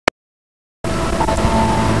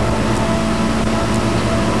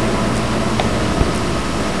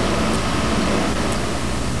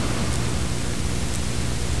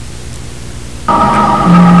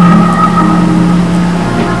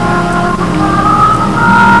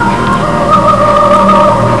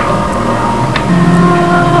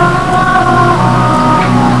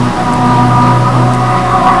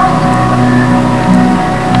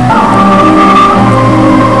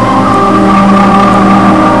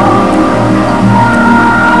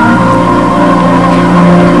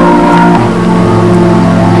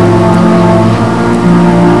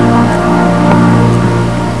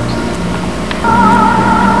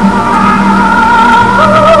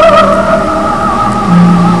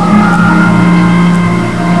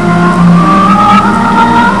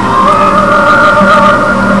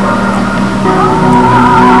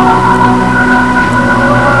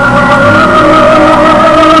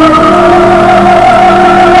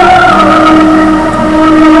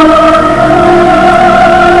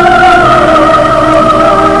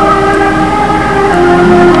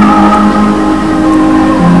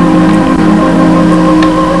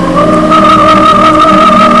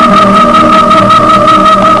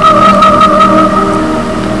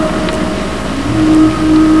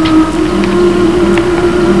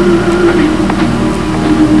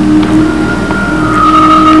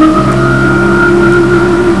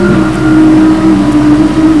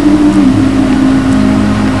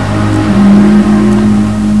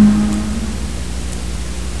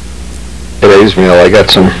today's meal. I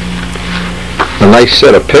got a nice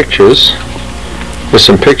set of pictures. There's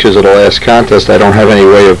some pictures of the last contest. I don't have any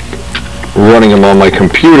way of running them on my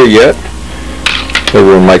computer yet. Maybe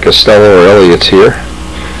when Mike Costello or Elliot's here.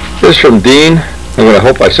 This is from Dean. I'm going to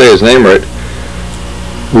hope I say his name right.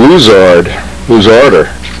 Luzarder.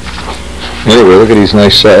 Anyway, look at these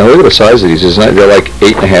nice size. Look at the size of these. They're like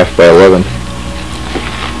 8.5 by 11.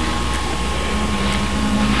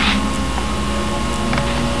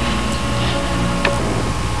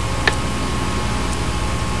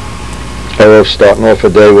 I love starting off a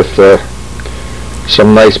day with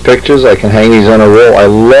some nice pictures. I can hang these on a wall. I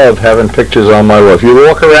love having pictures on my wall. If you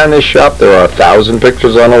walk around this shop, there are 1,000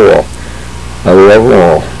 pictures on the wall. I love them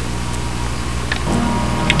all.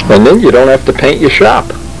 And then you don't have to paint your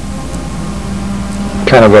shop.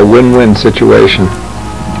 Kind of a win-win situation.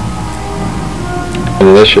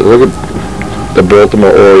 And this, look at the Baltimore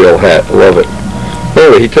Oriole hat. Love it.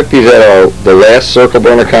 Anyway, he took these at the last circle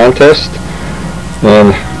burner contest.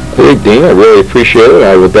 And hey, Dean, I really appreciate it.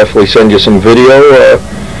 I will definitely send you some video,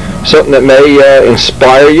 something that may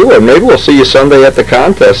inspire you, or maybe we'll see you Sunday at the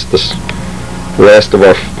contest. This last of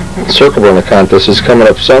our circle burner contest is coming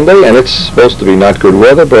up Sunday, and it's supposed to be not good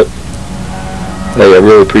weather, but hey, I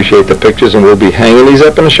really appreciate the pictures, and we'll be hanging these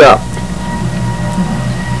up in the shop.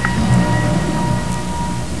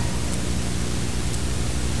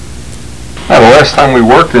 Now, the last time we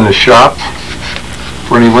worked in the shop,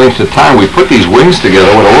 for any length of time, we put these wings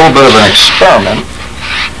together with a little bit of an experiment.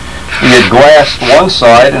 We had glassed one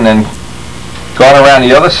side and then gone around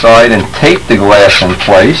the other side and taped the glass in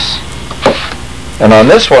place. And on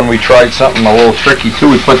this one we tried something a little tricky too.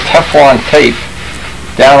 We put Teflon tape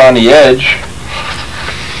down on the edge,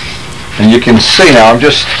 and you can see now,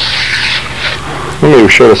 let me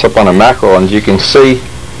show this up on a macro, and you can see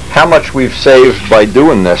how much we've saved by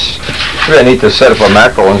doing this. I need to set up a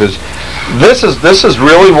macro one, because this is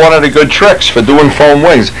really one of the good tricks for doing foam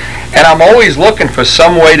wings. And I'm always looking for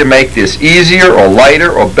some way to make this easier or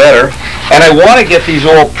lighter or better. And I want to get these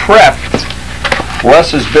all prepped.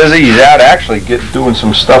 Wes is busy. He's out actually doing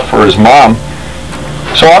some stuff for his mom.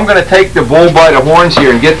 So I'm going to take the bull by the horns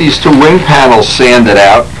here and get these two wing panels sanded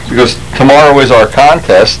out, because tomorrow is our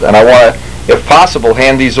contest, and I want to, if possible,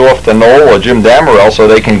 hand these off to Noel or Jim Damarel so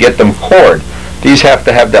they can get them cored. These have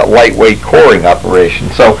to have that lightweight coring operation.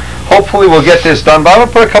 So hopefully we'll get this done. But I'm going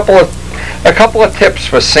to put a couple of tips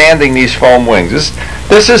for sanding these foam wings.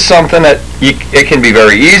 This is something that it can be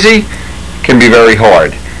very easy, can be very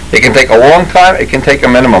hard. It can take a long time, it can take a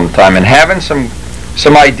minimum time, and having some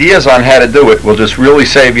ideas on how to do it will just really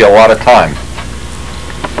save you a lot of time.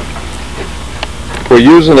 We're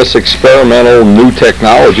using this experimental new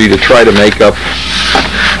technology to try to make up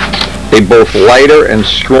a both lighter and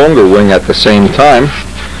stronger wing at the same time.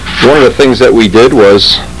 One of the things that we did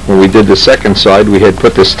was, when we did the second side, we had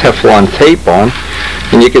put this Teflon tape on,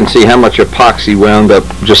 and you can see how much epoxy wound up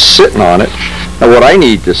just sitting on it. Now what I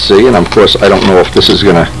need to see, and of course I don't know if this is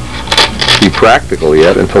going to be practical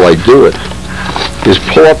yet until I do it, is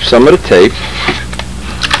pull up some of the tape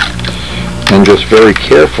and just very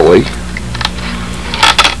carefully,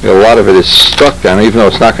 a lot of it is stuck down, even though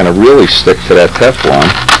it's not going to really stick to that Teflon.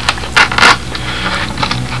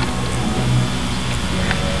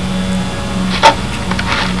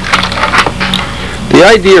 The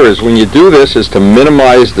idea is, when you do this, is to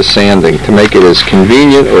minimize the sanding, to make it as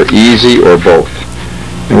convenient or easy or both.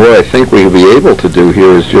 And what I think we'll be able to do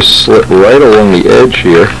here is just slit right along the edge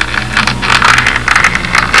here.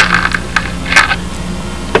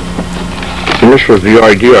 And this was the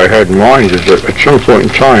idea I had in mind, is that at some point in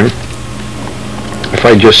time, if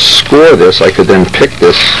I just score this, I could then pick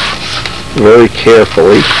this very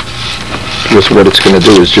carefully. Because what it's going to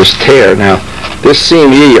do is just tear. Now, this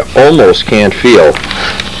seam here you almost can't feel.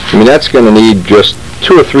 I mean, that's going to need just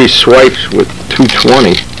 2 or 3 swipes with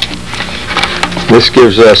 220. This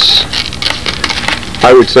gives us,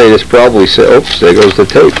 I would say this probably says, oops, there goes the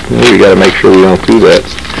tape. We got to make sure we don't do that.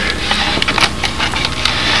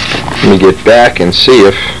 Let me get back and see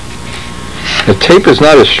if the tape is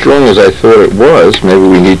not as strong as I thought it was. Maybe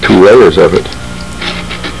we need 2 layers of it.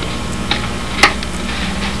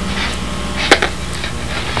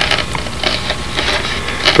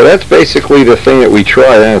 So that's basically the thing that we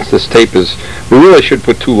try. This tape is, we really should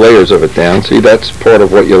put 2 layers of it down. See, that's part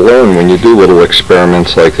of what you learn when you do little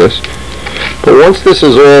experiments like this. But once this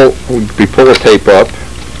is all, we pull the tape up,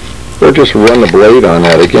 we'll just run the blade on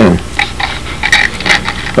that again.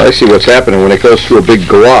 I see what's happening. When it goes through a big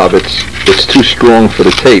glob, it's too strong for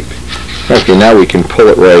the tape. Okay, now we can pull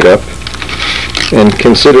it right up. And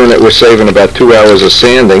considering that we're saving about 2 hours of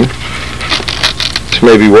sanding, this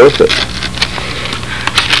may be worth it.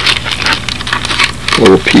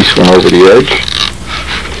 little piece went over the edge.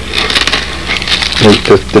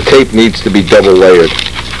 The tape needs to be double layered.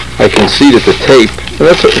 I can see that the tape, and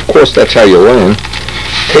that's, of course that's how you learn,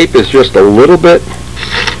 tape is just a little bit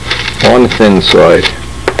on the thin side.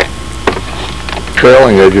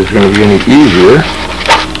 Trailing edge is going to be any easier.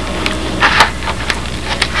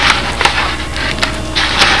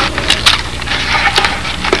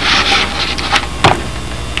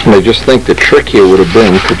 And I just think the trick here would have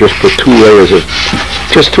been to just put two layers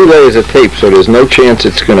of tape, so there's no chance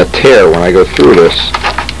it's going to tear when I go through this.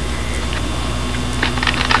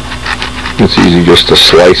 It's easy just to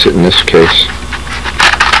slice it in this case.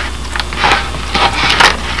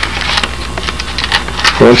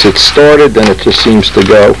 Once it's started, then it just seems to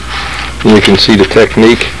go. And you can see the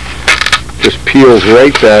technique just peels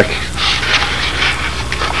right back.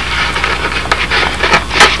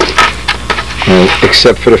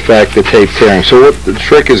 Except for the fact the tape tearing. So what the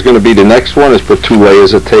trick is going to be, the next one is put two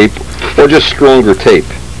layers of tape, or just stronger tape.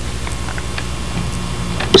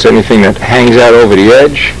 Just anything that hangs out over the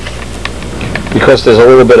edge, because there's a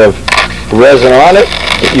little bit of resin on it,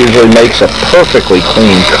 it usually makes a perfectly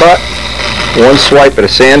clean cut. One swipe at a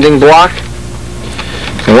sanding block,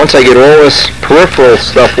 and once I get all this peripheral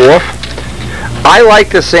stuff off, I like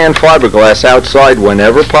to sand fiberglass outside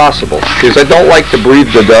whenever possible, because I don't like to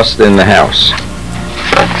breathe the dust in the house.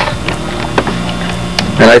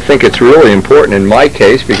 And I think it's really important in my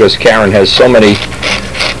case, because Karen has so many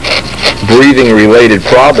breathing related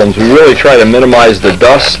problems. We really try to minimize the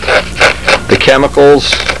dust, the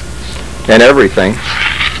chemicals, and everything.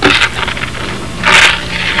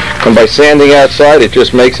 And by sanding outside, it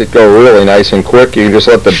just makes it go really nice and quick. You can just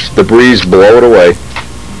let the breeze blow it away.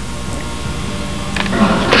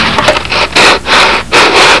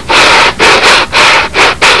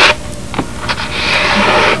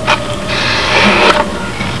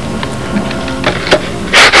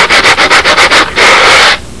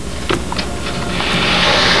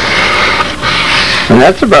 And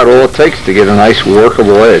that's about all it takes to get a nice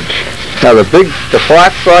workable edge. Now the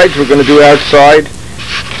flat sides we're going to do outside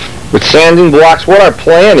with sanding blocks. What our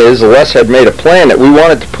plan is, Les had made a plan that we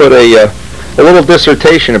wanted to put a little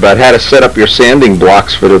dissertation about how to set up your sanding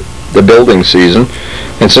blocks for the building season.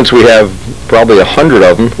 And since we have probably 100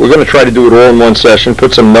 of them, we're going to try to do it all in one session,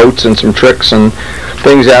 put some notes and some tricks and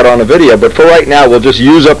things out on a video. But for right now, we'll just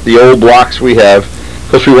use up the old blocks we have,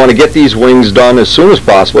 because we want to get these wings done as soon as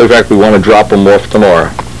possible. In fact, we want to drop them off tomorrow.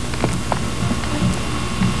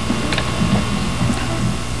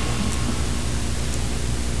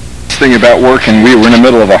 Thing about working, we were in the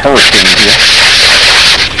middle of a hurricane here.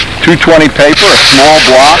 220 paper, a small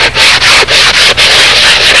block.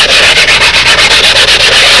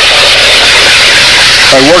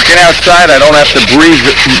 By working outside, I don't have to breathe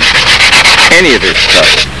any of this stuff.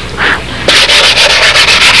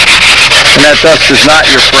 And that dust is not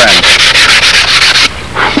your friend.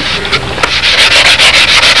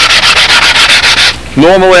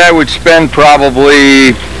 Normally I would spend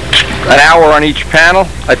probably an hour on each panel.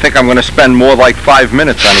 I think I'm going to spend more like 5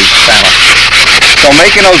 minutes on each panel. So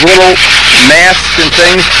making those little masks and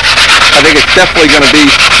things, I think it's definitely going to be,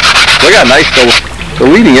 look how nice the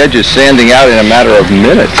leading edge is sanding out in a matter of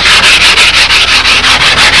minutes.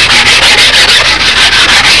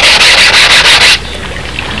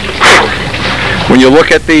 When you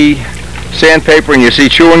look at the sandpaper and you see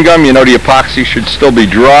chewing gum, you know the epoxy should still be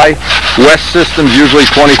dry. West Systems usually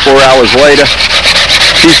 24 hours later.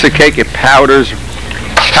 Piece of cake, it powders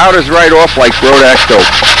right off like Rodak dope.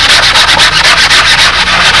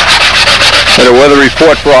 And the weather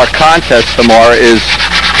report for our contest tomorrow is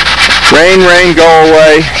rain, rain, go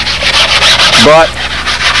away, but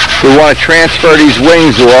we want to transfer these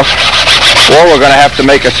wings off, or we're going to have to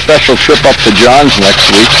make a special trip up to John's next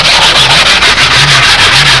week.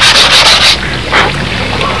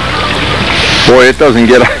 Boy, it doesn't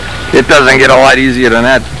get a lot easier than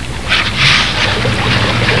that.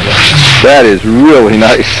 That is really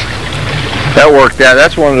nice. That worked out.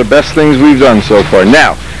 That's one of the best things we've done so far.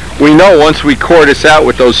 Now, we know once we core this out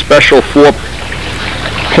with those special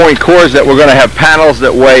 4-point cores that we're going to have panels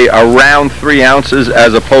that weigh around 3 ounces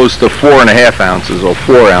as opposed to 4.5 ounces or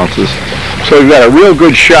 4 ounces. So we've got a real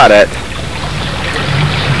good shot at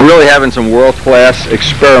really having some world-class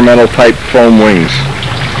experimental type foam wings.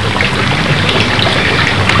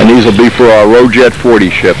 And these will be for our Rojet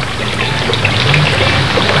 40 ship.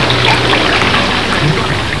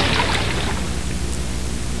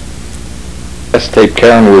 Tape.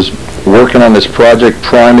 Karen was working on this project,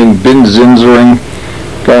 priming, zinzering,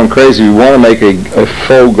 going crazy. We want to make a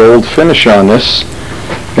faux gold finish on this,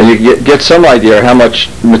 and you get some idea how much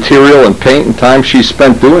material and paint and time she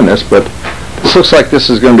spent doing this. But This looks like this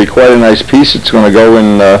is going to be quite a nice piece. It's going to go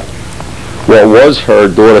in what was her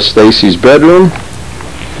daughter Stacy's bedroom,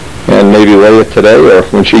 and maybe later today or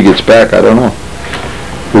when she gets back. I don't know.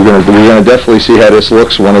 We're gonna definitely see how this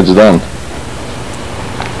looks when it's done.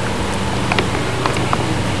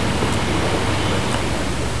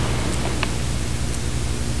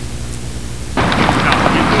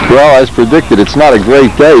 Well, as predicted, it's not a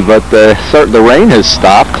great day, but the rain has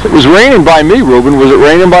stopped. It was raining by me, Ruben. Was it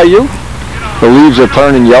raining by you? The leaves are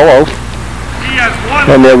turning yellow,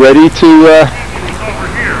 and they're ready to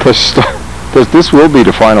start. This will be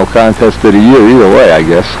the final contest of the year, either way, I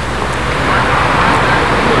guess.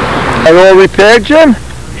 And all repaired, Jim?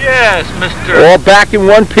 Yes, Mr. All back in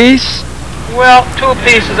one piece? Well, two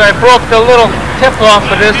pieces. I broke the little tip off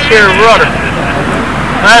of this here rudder.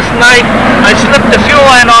 Last night, I slipped the fuel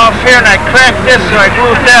line off here and I cracked this, so I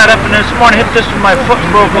glued that up, and this morning hit this with my foot and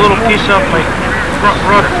broke a little piece off my front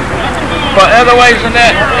rudder. But otherwise than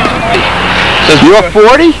that, You're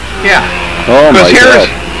 40? yeah. Oh my God.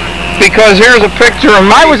 Because here's a picture of me.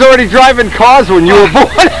 I was already driving cars when you were born.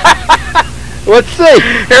 Let's see.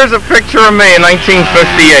 Here's a picture of me in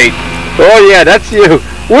 1958. Oh yeah, that's you.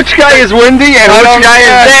 Which guy is Windy and which guy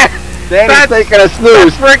is Dan? Danny's taking a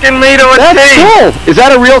snooze. That's freaking me to a T. That's cool. Is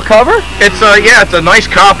that a real cover? It's it's a nice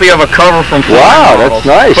copy of a cover from Flying Wow, Models. that's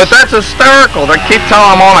nice. But that's hysterical. They keep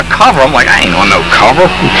telling I'm on a cover. I'm like, I ain't on no cover.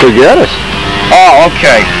 Forget it. Oh,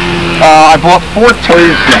 okay. I bought 4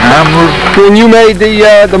 toys. When you made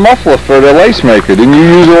the muffler for the lace maker, didn't you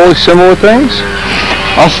use all these similar things?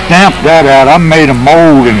 I stamped that out. I made a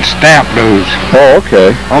mold and stamped those. Oh,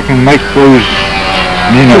 okay. I can make those,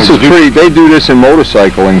 you know. This is pretty. They do this in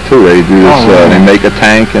motorcycling too. They do this. They make a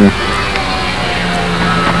tank and.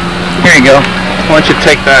 Here you go. Why don't you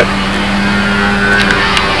take that?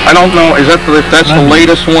 I don't know if that's the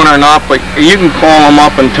latest one or not, but you can call them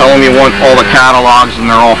up and tell them you want all the catalogs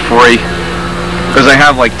and they're all free. Because they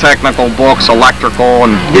have like technical books, electrical,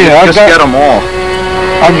 and just get them all.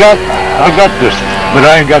 I got this, but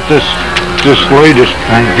I ain't got this latest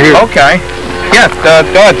thing here. Okay. Yeah,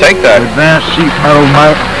 go ahead, take that. Advanced sheet metal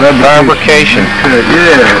Fabrication.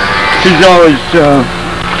 Yeah. She's always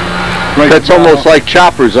That's almost like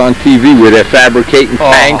choppers on TV where they're fabricating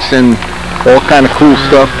tanks and all kind of cool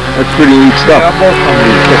stuff. That's pretty neat stuff. Yeah, both of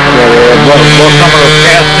some of those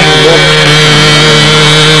casting books.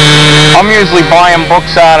 I'm usually buying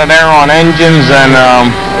books out of there on engines and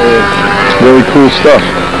Really cool stuff.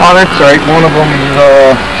 oh, that's right. One of them is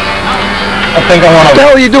I think I want What the to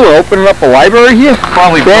hell are you doing? Opening up a library here?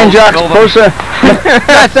 probably Dan Jock's build them. supposed to.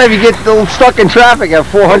 That's how you get stuck in traffic and have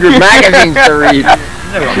 400 magazines to read.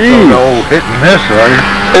 Jeez. Old hit and miss, right?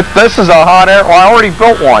 This is a hot air. Well, I already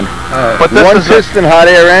built one, but this One is piston hot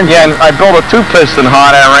air engine. yeah. And I built a 2-piston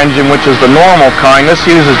hot air engine, which is the normal kind. This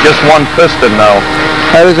uses just 1 piston though.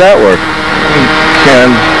 How does that work?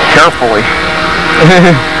 And carefully.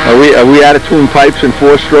 Are we out of tune pipes and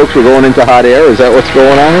 4 strokes? We're going into hot air? Is that what's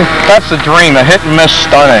going on here? That's the dream. A hit and miss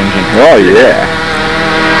stunt engine. Oh yeah.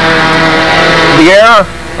 The air.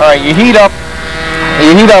 All right. You heat up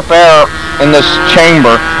air in this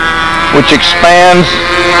chamber, which expands,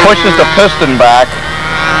 pushes the piston back.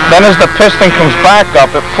 Then as the piston comes back up,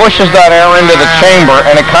 it pushes that air into the chamber,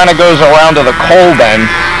 and it kind of goes around to the cold end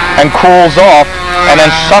and cools off, and then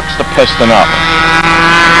sucks the piston up.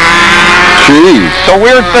 Jeez. The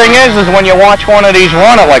weird thing is when you watch one of these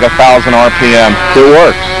run at like 1,000 RPM. It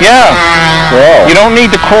works. Yeah. Wow. You don't need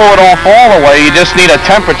to cool it off all the way. You just need a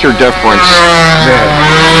temperature difference.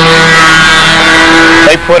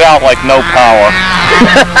 They put out like no power.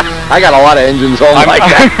 I got a lot of engines on like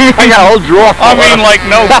that. I got a whole drawer. I mean like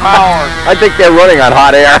no power. I think they're running on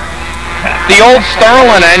hot air. The old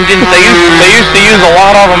Sterling engines, they used to use a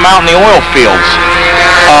lot of them out in the oil fields.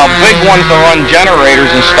 Big ones to run generators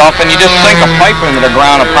and stuff, and you just sink a pipe into the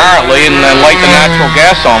ground apparently and then light the natural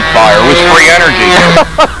gas on fire. It was free energy.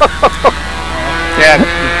 Yeah.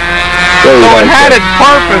 So it had its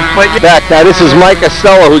purpose, but Back now, this is Mike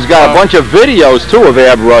Costello, who's got a bunch of videos too of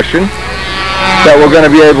airbrushing that we're going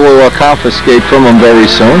to be able to confiscate from him very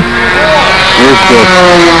soon.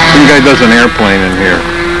 Some guy does an airplane in here.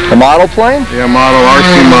 A model plane? Yeah,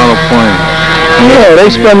 RC model plane. Yeah, they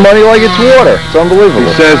spend money like it's water. It's unbelievable.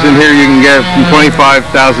 It says in here you can get from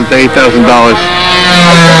 $25,000 to $8,000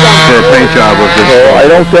 for a paint job with this. Well, I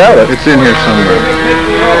don't doubt it. It's in here somewhere.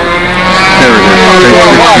 There it is.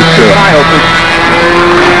 Page 62.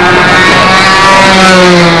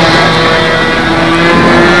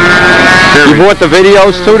 You bought the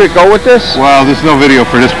videos too to go with this? Well, there's no video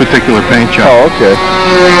for this particular paint job. Oh, okay.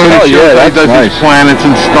 But Oh, yeah, that's does nice. these planets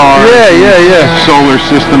and stars. Yeah. Solar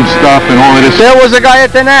system stuff and all of this. There was a guy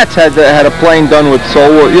at the Nats had a plane done with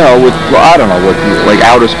solar, you know, with I don't know what, like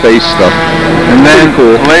outer space stuff. And then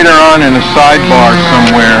cool. later on in a sidebar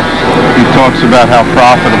somewhere, he talks about how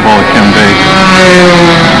profitable it can be.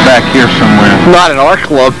 Back here somewhere. Not in our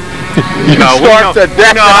club. You No, starve to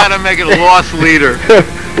death. we know how to make it a loss leader.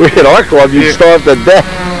 In our club, you starve to death.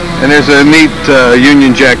 And there's a neat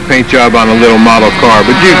Union Jack paint job on a little model car,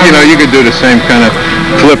 but you know you could do the same kind of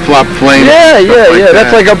flip-flop flame. Yeah.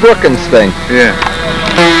 That's like a Brookins thing. Yeah.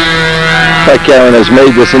 Like Karen has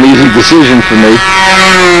made this an easy decision for me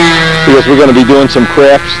because we're going to be doing some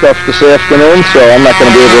craft stuff this afternoon, so I'm not going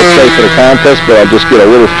to be able to stay for the contest, but I'll just get a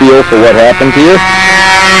little feel for what happened here.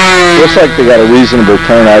 Looks like they got a reasonable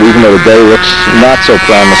turnout, even though the day looks not so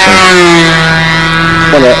promising.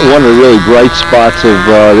 One of the really bright spots of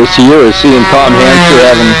this year is seeing Tom Hampshire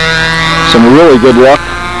having some really good luck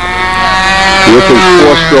with his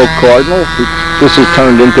 4-stroke Cardinal. This has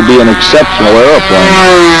turned into be an exceptional aeroplane.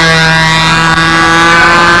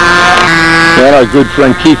 And our good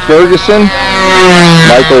friend Keith Ferguson.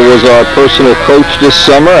 Michael was our personal coach this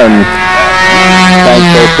summer, and thank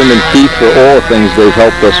both him and Keith for all the things they've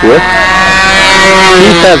helped us with.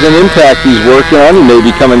 Keith has an Impact he's working on. He may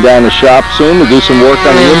be coming down the shop soon to do some work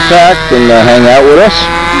on the Impact and hang out with us.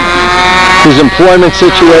 His employment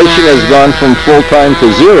situation has gone from full-time to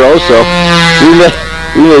zero, so we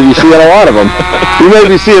may be seeing a lot of them. We may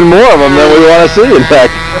be seeing more of them than we want to see, in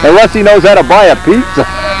fact, unless he knows how to buy a pizza.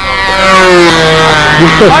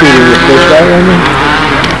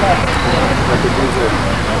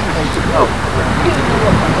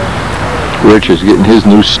 Rich is getting his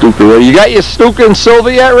new Stuka ready. You got your Stuka and Silver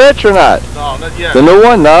yet, Rich, or not? No, not yet. The new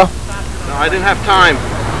one, no? No, I didn't have time.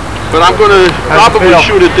 But I'm going to probably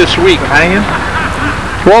shoot it this week. Hanging?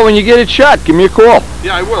 Well, when you get it shot, give me a call.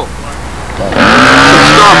 Yeah, I will.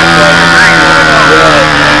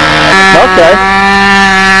 Okay.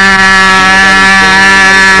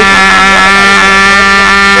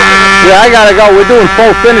 Yeah, I gotta go. We're doing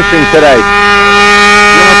full finishing today.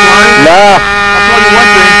 Nah. I'll tell you one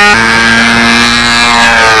thing.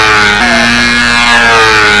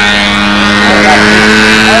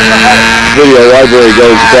 Video library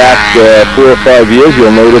goes back 4 or 5 years.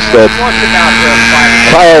 You'll notice that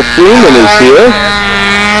Kyle Freeman is here.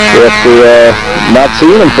 After not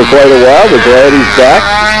seeing him for quite a while, we're glad he's back.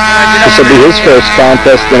 This will be his first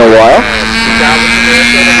contest in a while.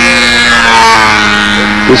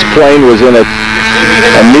 This plane was in a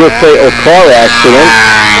near fatal car accident.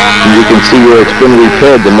 And you can see where it's been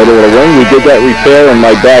repaired, the middle of the wing. We did that repair in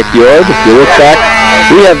my backyard. If you look back,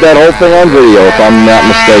 we have that whole thing on video, if I'm not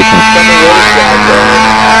mistaken.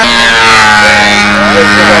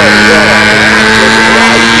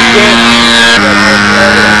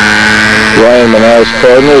 Ryan Manal's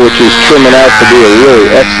Cardinal, which is trimming out to be a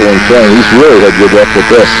really excellent plane. He's really had good luck with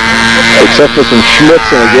this. Except for some schmutz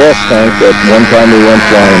in a gas tank that one time we went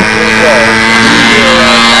flying.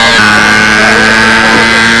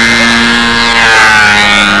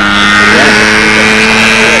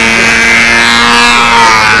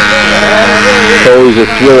 Always a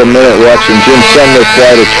thrill a minute watching Jim Sumner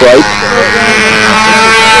fly the tripe.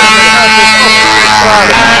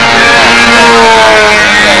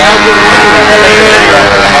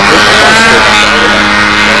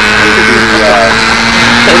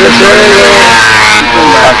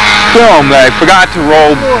 Film that I forgot to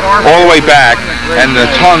roll all the way back, and the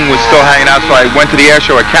tongue was still hanging out, so I went to the air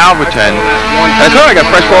show at Calverton, and I thought I got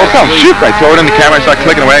fresh roll film. Shoot! I throw it in the camera, I start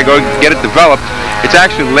clicking away, I go get it developed. It's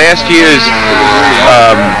actually last year's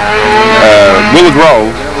Willow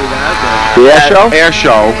Grove The air show? Air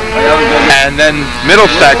show, and then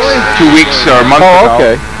Middlesex 2 weeks or a month ago. Oh,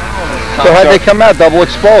 okay. So how'd they come out? Double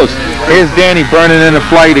exposed? Here's Danny burning in a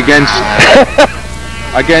flight against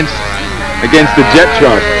against the jet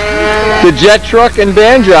truck. The jet truck and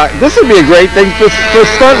Banjock. This would be a great thing for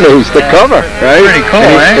stunt news to cover, right? Pretty cool,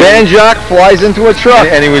 eh? Banjock flies into a truck.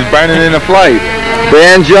 And he was burning in a flight.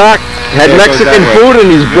 Banjock had Yeah, it goes Mexican that way. food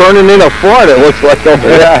and he's burning in a fart, it looks like over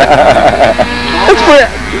there. That's pretty,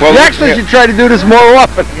 Well, you actually should try to do this more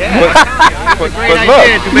often. But look,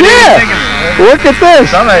 Yeah, look at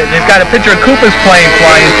this. They've got a picture of Cooper's plane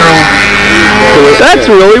flying through. That's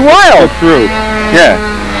really wild. through. Yeah.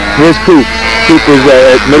 Here's Coop. Coop was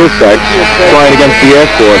at Middlesex flying against the Air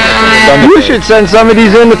Force. You should send some of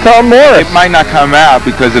these in to Tom Morris. It might not come out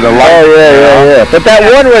because of the light. Oh, yeah. But that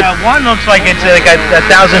one with... That one looks like it's like a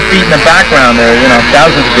 1,000 feet in the background there, you know,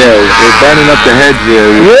 thousands. Yeah, they're burning up the heads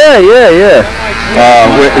there. Yeah.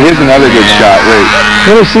 Here's another good shot. Wait.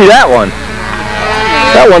 Let me see that one.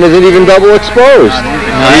 That one isn't even double exposed.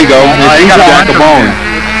 There you go. Here's Jacobone.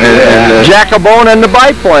 Jacobone and the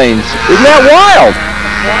biplanes. Isn't that wild?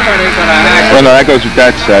 Well, no, that goes with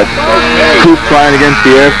that set. Coop flying against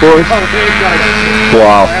the Air Force.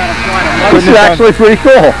 Wow. This is actually pretty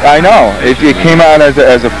cool. I know. It came out as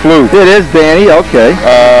a fluke. It is, Danny. Okay.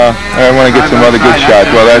 I want to get some other good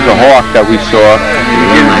shots. Well, there's a hawk that we saw.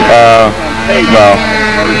 Well,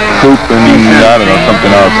 Coop and I don't know,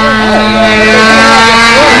 something else.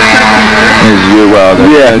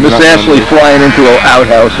 Yeah, Miss Ashley flying into an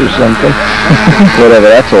outhouse or something.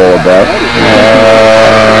 Whatever that's all about.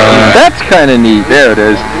 That's kind of neat. There it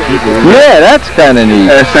is. Yeah, that's kind of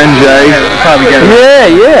neat. SNJ. Probably get it.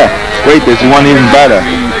 Yeah. Wait, there's one even better.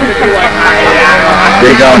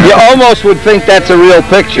 There you go. You almost would think that's a real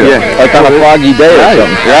picture. Yeah. Like on a foggy day or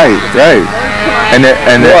something. Right. And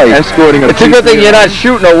they're escorting a It's a good thing you're not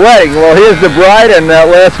shooting a wedding. Well, here's the bride and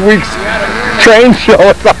last week's train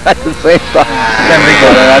show at the same time.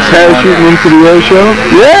 Parachuting into the air show?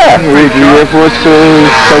 Yeah. With the Air Force so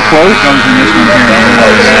close?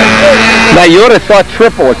 Now you would have thought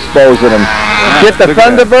triple exposing them. Get the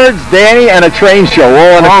Thunderbirds, Danny, and a train show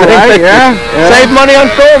all in the same picture. Yeah. Save money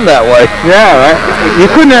on film that way. Yeah, right.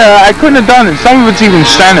 I couldn't have done it. Some of it's even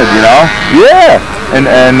centered, you know? Yeah.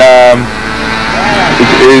 And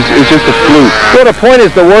it's just a fluke. So the point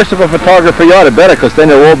is, the worse of a photographer you are, the better, because then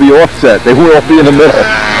they'll all be offset. They won't all be in the middle.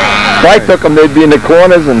 If I took them, they'd be in the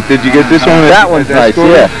corners. And did you get this one? That one's nice.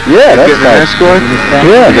 Yeah, that's nice. Escort?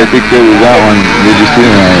 Yeah. I think there was that one. They just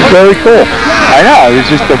didn't. Very cool. I know. It's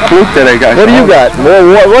just a fluke that I got. What do you got?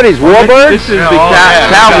 What is Warbirds? This is the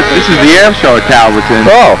Calverton. This is the air show at Calverton.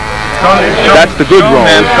 Oh. That's the good roll.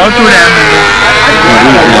 Don't do that.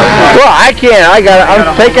 Well, I can't.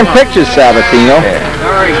 I'm taking pictures, Sabatino.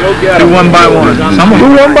 Do one by one. Do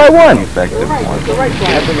one by one.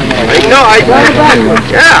 No,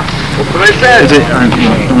 yeah. That's what I said.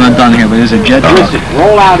 I'm not done here, but there's a jet truck.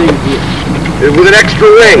 Roll out in here. With an extra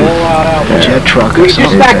wing. Jet truck or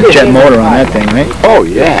something. Jet motor on that thing, right? Oh,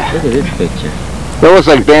 yeah. Look at this picture. That looks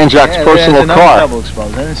like Banjak's personal car. Double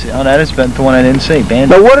exposed. I didn't see. Oh, that is the one I didn't see.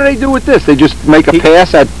 Now, what do they do with this? They just make a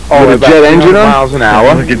pass at with a jet engine on? miles an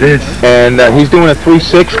hour. Look at this. And he's doing a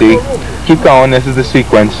 360. Keep going. This is the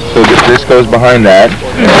sequence. So this goes behind that.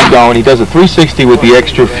 Keep going. He does a 360 with the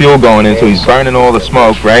extra fuel going in, so he's burning all the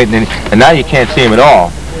smoke, right? And now you can't see him at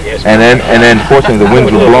all. And then fortunately the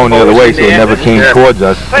winds were blowing the other way, so it never came towards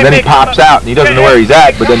us. And then he pops out, and he doesn't know where he's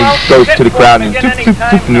at, but then he goes to the crowd and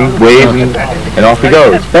waves, and off he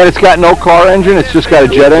goes. And it's got no car engine, it's just got a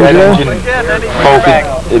jet engine?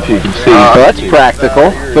 If you can see. So that's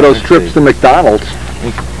practical for those trips to McDonald's.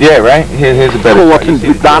 Yeah, right? Here's a better Cool looking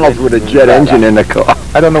McDonald's with a jet engine in the car.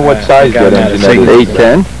 I don't know what size jet engine that is.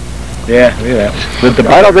 810? Yeah, look at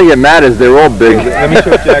that. I don't think it matters, they're all big. Let me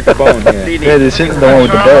show Jack a bone here. Yeah, this is the one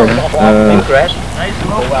with the bird.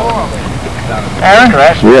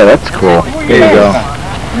 Yeah, that's cool. There you go.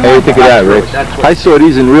 How do you think of that, Rich? I saw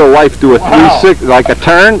these in real life do a 360, like a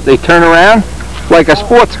turn, they turn around like a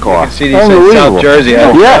sports car. See these in South Jersey. I had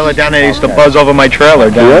a trailer down there. Used to buzz over my trailer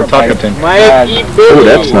down in Tuckerton. Oh,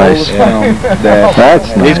 that's nice. That's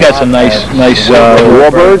nice. He's got some nice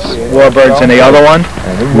Warbirds? Warbirds, and the other one,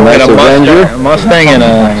 Nice Avenger? Mustang, and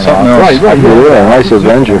something else. Yeah, nice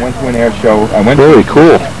Avenger. I went to an air show. Very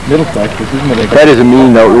cool. Middlesex. This is Middlesex. That is a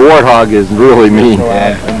mean though. Warthog is really mean.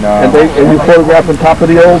 And you photograph on top of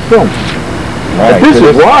the old film. right, This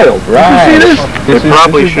is wild. Right. Did you see this? They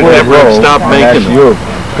probably should never have stopped making them.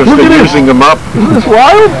 Because they're using them up. Isn't this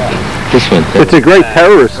wild? This one. It's a great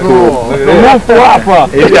terrorist tool. He's got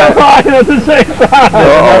flying at the same time.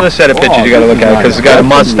 There's another set of pictures you got to look at because it's got a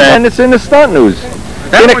Mustang. And it's in the stunt news.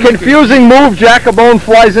 In a confusing move, Jacobone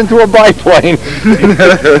flies into a biplane.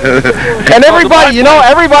 And everybody,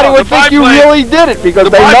 everybody would think you really did it because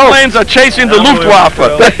they know. Biplanes are chasing the Luftwaffe.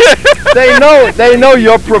 They know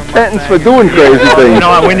your propensity for doing crazy things. You know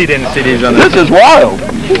what? Wendy didn't see these on This is wild.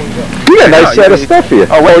 You got a nice set of stuff here.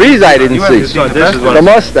 Oh, these I didn't see. The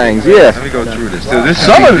Mustangs, yeah. Let me go through this. This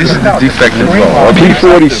is the defective A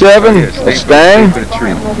P-47, a Stang.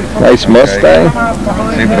 Nice Mustang.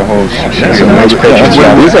 Same for the hose. Nice pictures.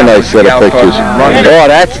 These are nice set of pictures.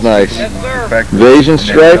 Oh, that's nice. Invasion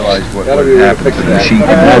stripes. That's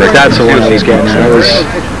the one he's getting at.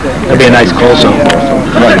 That'd be a nice close-up.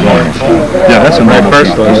 Yeah, that's a nice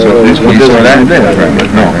first one. So this one is that?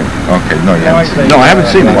 No. Okay, no, you haven't seen it. No, I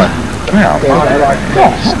haven't seen it.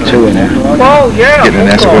 Two in there. Well, yeah. Getting an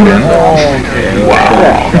escort in.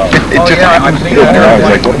 Wow. It just happened. I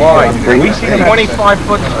was like, We see a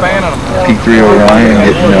 25-foot span on them. P3 Orion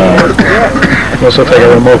hitting Must look like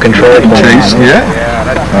a remote control. Chase. Yeah.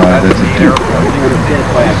 That's a Duke.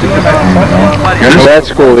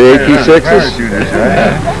 That's cool, the AP6s?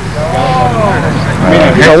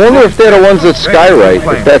 I wonder if they're the ones that skywrite.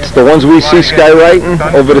 If that's the ones we see skywriting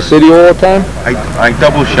over the city all the time? I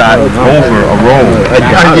double shot over a roll.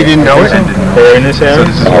 You didn't know it? They're in this area?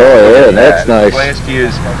 Oh yeah, that's nice.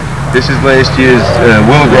 This is last year's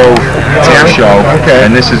Willow Grove air show,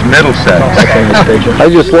 and this is Middlesex. I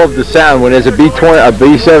just love the sound when there's a B-20, a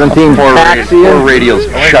B-17 taxiing, Four radials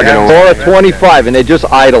chugging over. or a 25, and they're just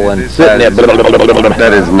idling, sitting there.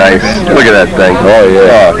 That is nice. Look at that thing. Oh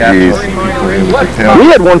yeah. Oh, jeez. We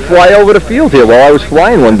had one fly over the field here while I was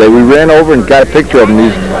flying one day. We ran over and got a picture of him.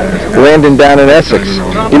 He's landing down in Essex.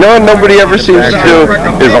 You know what nobody ever seems to do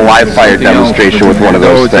is a live fire demonstration with one of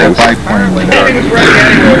those things.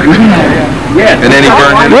 And then he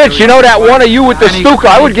burned it. Rich, you know that one of you with the Stuka?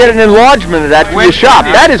 I would get an enlargement of that for your shop.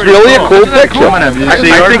 That is really a cool picture. I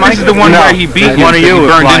think this is the one where he beat one of you. He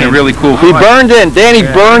burned in a really cool He fight. burned in. Danny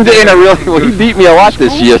burned in a really. Well, he beat me a lot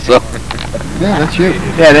this year, so. Yeah, that's you.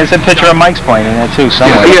 Yeah, there's a picture of Mike's plane in there too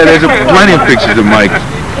somewhere. Yeah, there's plenty of pictures of Mike.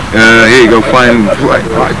 Here you go, flying.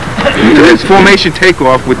 It's formation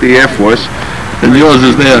takeoff with the Air Force. And yours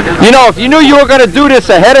is there. You know, if you knew you were going to do this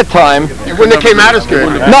ahead of time, You wouldn't have came out as good.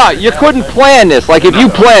 no, you couldn't plan this. Like if you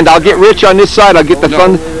planned, I'll get Rich on this side, I'll get the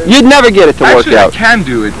fun. You'd never get it to work Actually, I out. can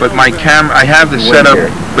do it, but my camera, I have the setup,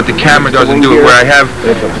 but the camera doesn't do it. Where I have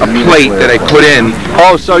a plate that I put in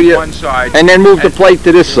Oh, so you one side. and then move the plate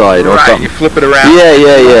to this side or Right, something. you flip it around.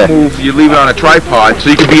 Yeah. Move, you leave it on a tripod, so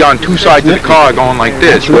you can be on two sides of the car going like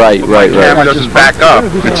this. Right. The camera doesn't back up.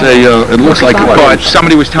 It's a, it looks like a But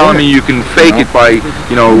somebody was telling me you can fake it by,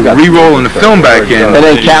 you know, re-rolling the film back in. And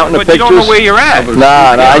then counting the But you don't know pictures. where you're at.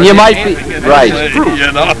 Nah, and you might be right.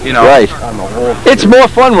 You know. Right. It's more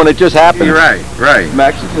fun when it just happens. You're right.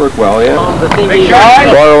 Maxes work well, yeah.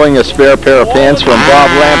 Borrowing a spare pair of pants from Bob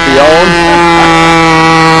Lampione.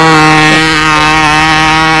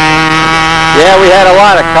 Yeah, we had a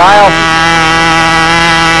lot of Kyle.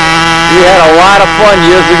 We had a lot of fun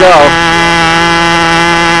years ago.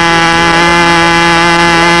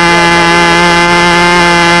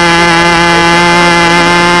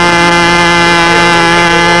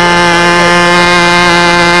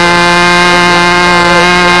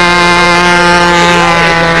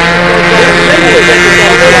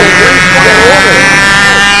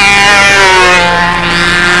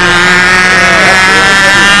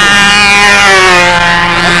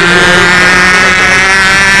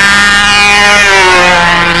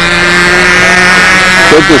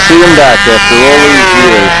 Good to see him back after all these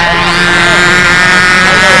years.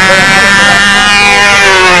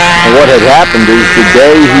 And what had happened is the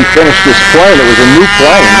day he finished this plane, it was a new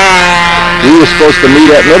plane. We were supposed to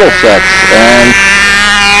meet at Middlesex, and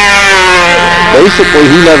basically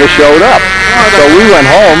he never showed up. So we went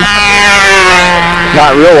home,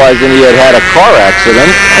 not realizing he had had a car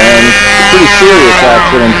accident, and a pretty serious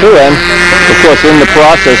accident too, and of course in the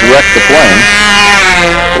process wrecked the plane.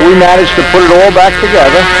 We managed to put it all back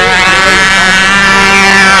together.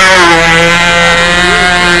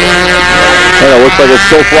 And it looks like it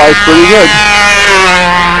still flies pretty good.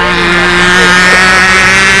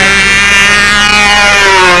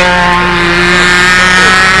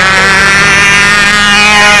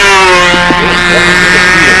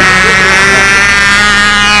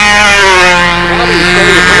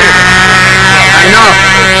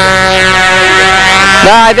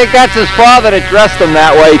 Nah, I think that's his father that dressed him that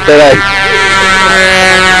way today.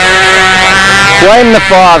 Blame the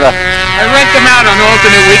father. I rent them out on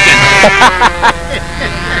alternate weekends.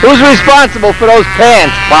 Who's responsible for those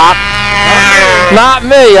pants, Pop? Not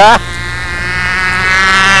me, huh?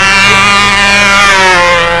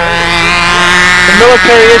 The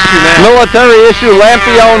military issue, man. Military issue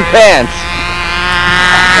Lampione pants.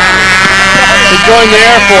 He joined the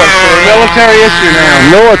Air Force for a military issue now.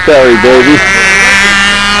 Military, baby.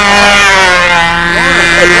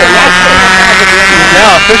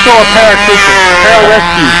 Now, official or paratrooper?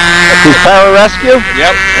 Pararescue. He's pararescue?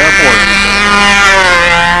 Yep, Air Force.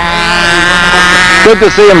 Good to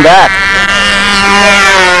see him back.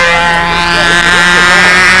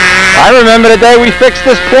 I remember the day we fixed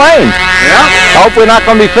this plane. Yep. I hope we're not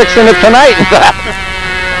going to be fixing it tonight.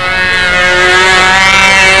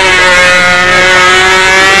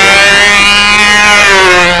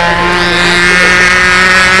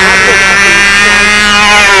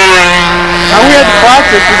 Now we had the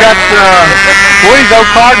process. We got boys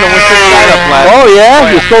Cardinal with this setup last. Oh yeah,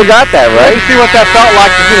 you still got that, right? Let's see what that felt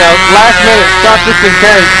like. You know, last minute stuff just in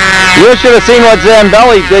case. You should have seen what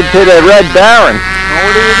Zambelli did to the Red Baron. Well,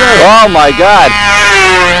 what do you do? Oh my God,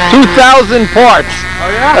 2,000 parts. Oh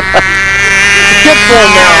yeah. It's a kit form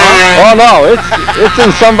now, huh? Oh no, it's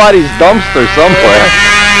in somebody's dumpster somewhere.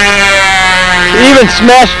 He even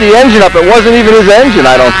smashed the engine up. It wasn't even his engine,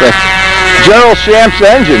 I don't think. General Shamp's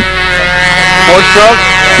engine. 4-stroke?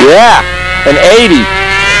 Yeah, an 80.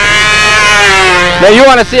 Now you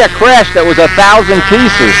want to see a crash that was 1,000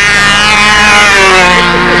 pieces.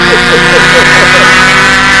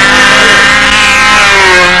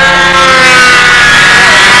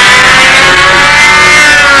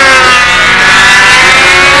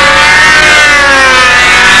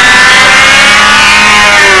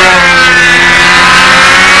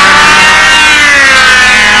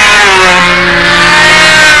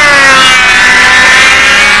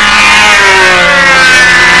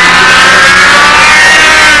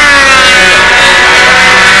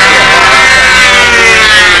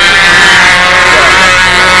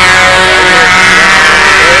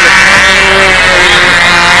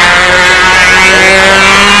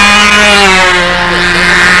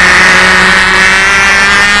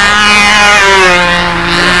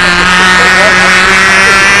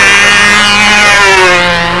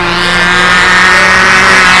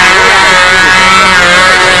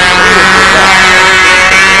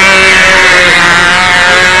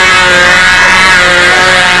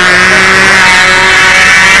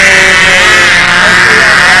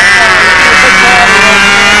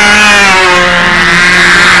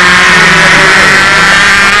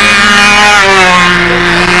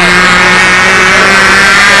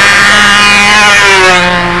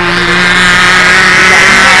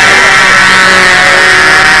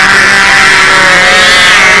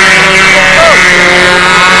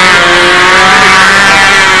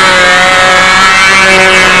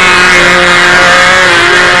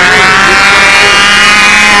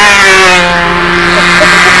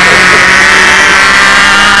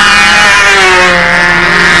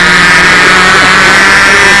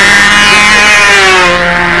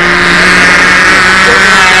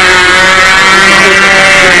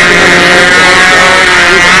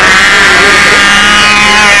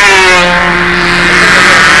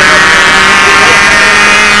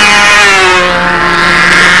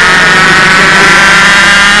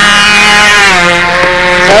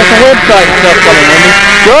 How's the website and stuff coming, Wendy?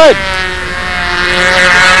 Good.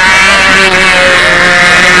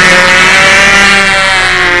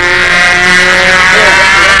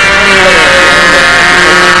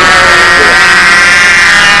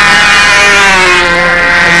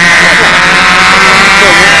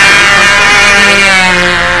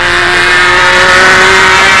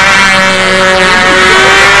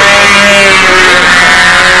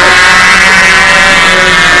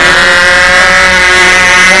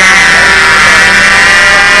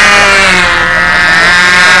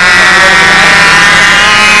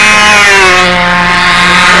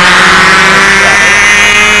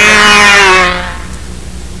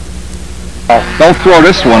 Don't throw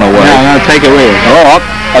this one away. No, take it with you. Oh,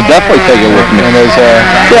 I'll definitely take it with me. And there's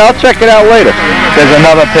Yeah, I'll check it out later. there's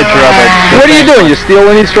another picture of it. What are you doing? You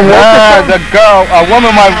stealing these from work? or something? The girl, a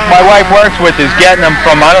woman my wife works with is getting them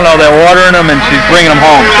from, I don't know, they're ordering them and she's bringing them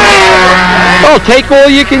home. Oh, take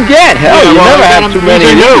all you can get. Hell, you never have too many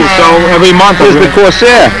of these. So every month This is the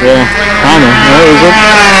Corsair. Yeah, kind of. Is it?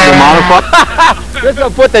 The modified? Just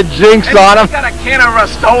to put the jinx on them. Got a can of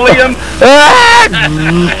Rust-Oleum.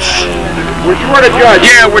 We're short a judge.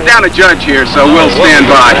 Yeah, we're down a judge here, so we'll stand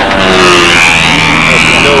by.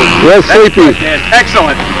 Real sleepy.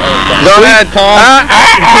 Excellent. Go ahead, Tom.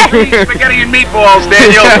 Spaghetti and meatballs,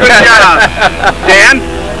 Daniel. Good job. Dan?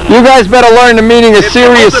 You guys better learn the meaning of If you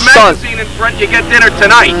hold serious the stunt. magazine in front, you get dinner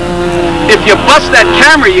tonight. If you bust that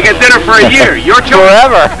camera, you get dinner for a year. Your choice.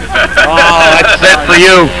 Forever. Oh, that's set for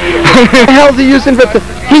you. What the hell's he using for?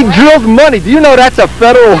 He drilled money. Do you know that's a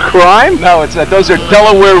federal crime? No, it's those are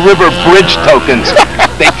Delaware River Bridge tokens.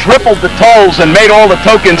 They tripled the tolls and made all the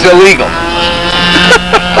tokens illegal.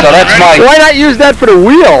 So that's my... Why not use that for the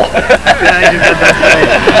wheel?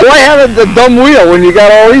 Why have the dumb wheel when you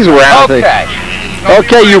got all these round things? Okay.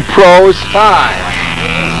 Okay, you pros. Fine.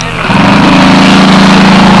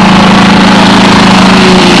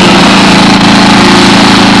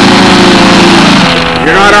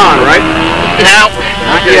 You're not on, right? No.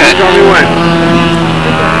 Not yet. Tell me when.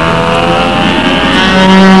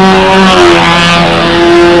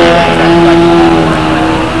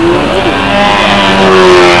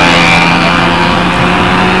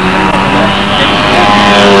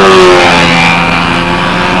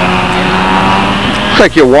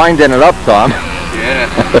 like you're winding it up, Tom. Yeah.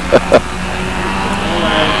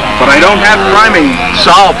 But I don't have priming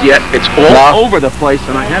solved yet. It's all over the place,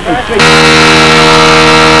 and I haven't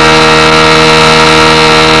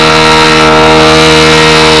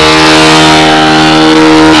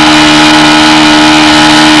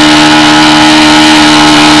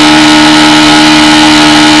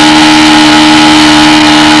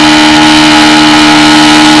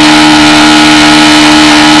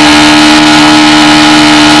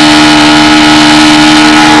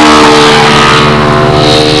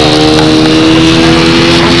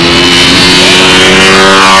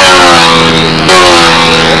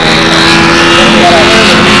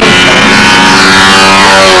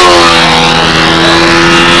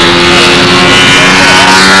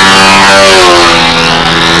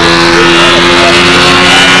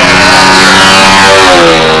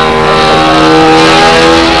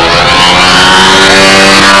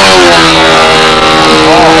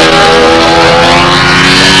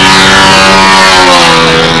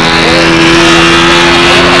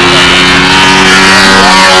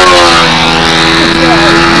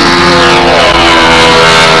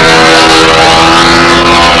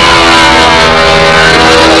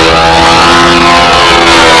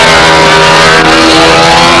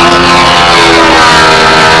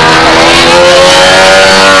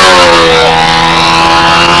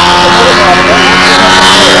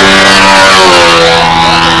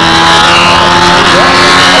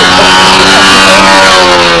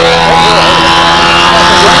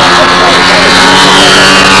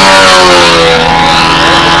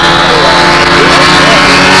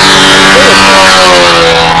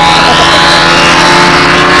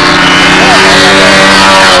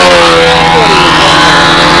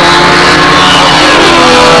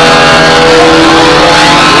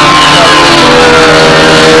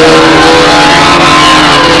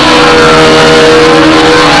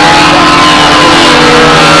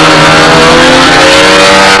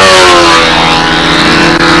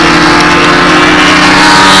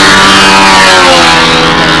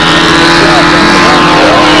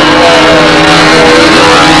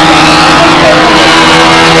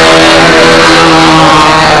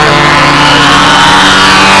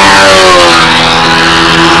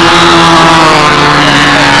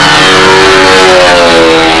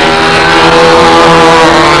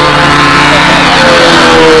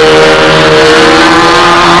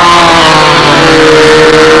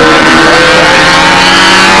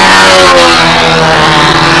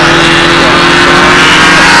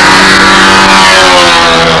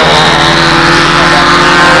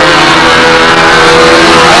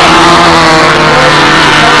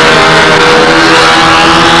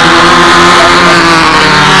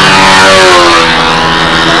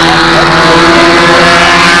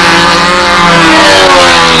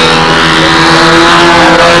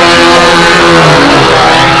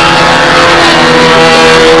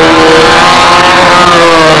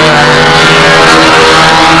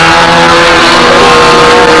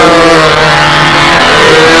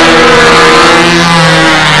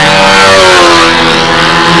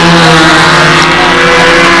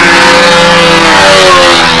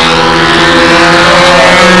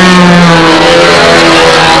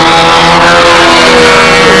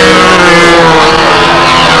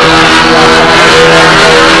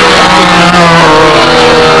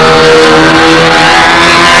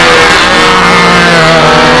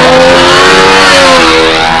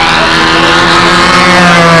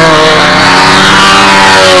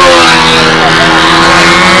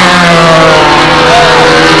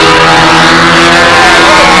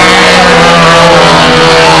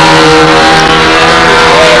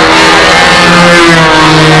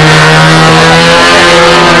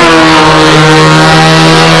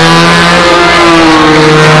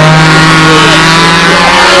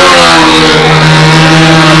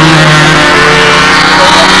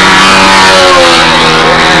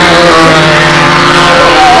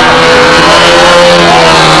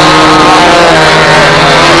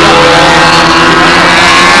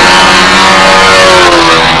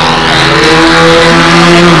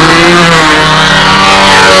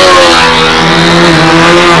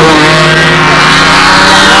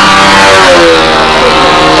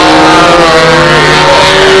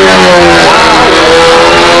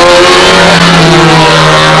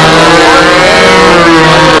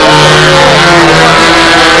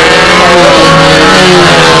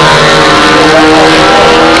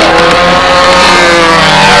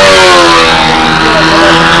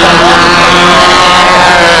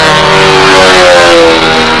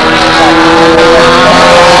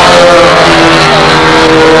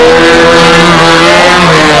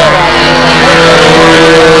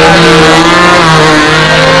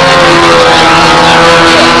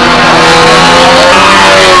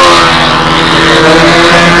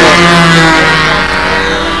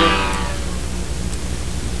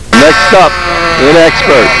Next up, an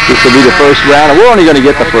expert. This will be the first round, and we're only going to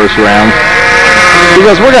get the first round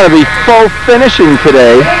because we're going to be full finishing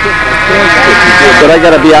today. But I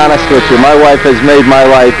got to be honest with you, my wife has made my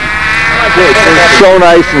life so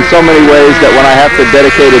nice in so many ways that when I have to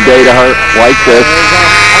dedicate a day to her like this,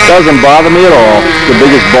 it doesn't bother me at all. It's the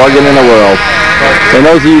biggest bargain in the world. And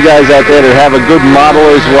those of you guys out there that have a good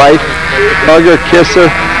modeler's wife, hug her, kiss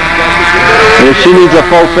her. And if she needs a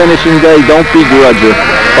full finishing day, don't begrudge her.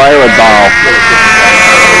 Buy her a doll.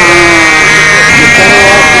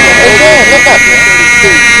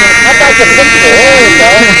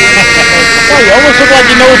 You almost look like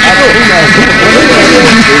you know what you're doing.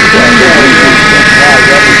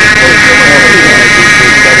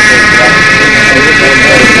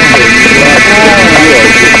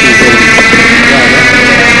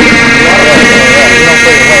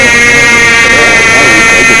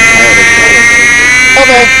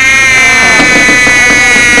 Okay.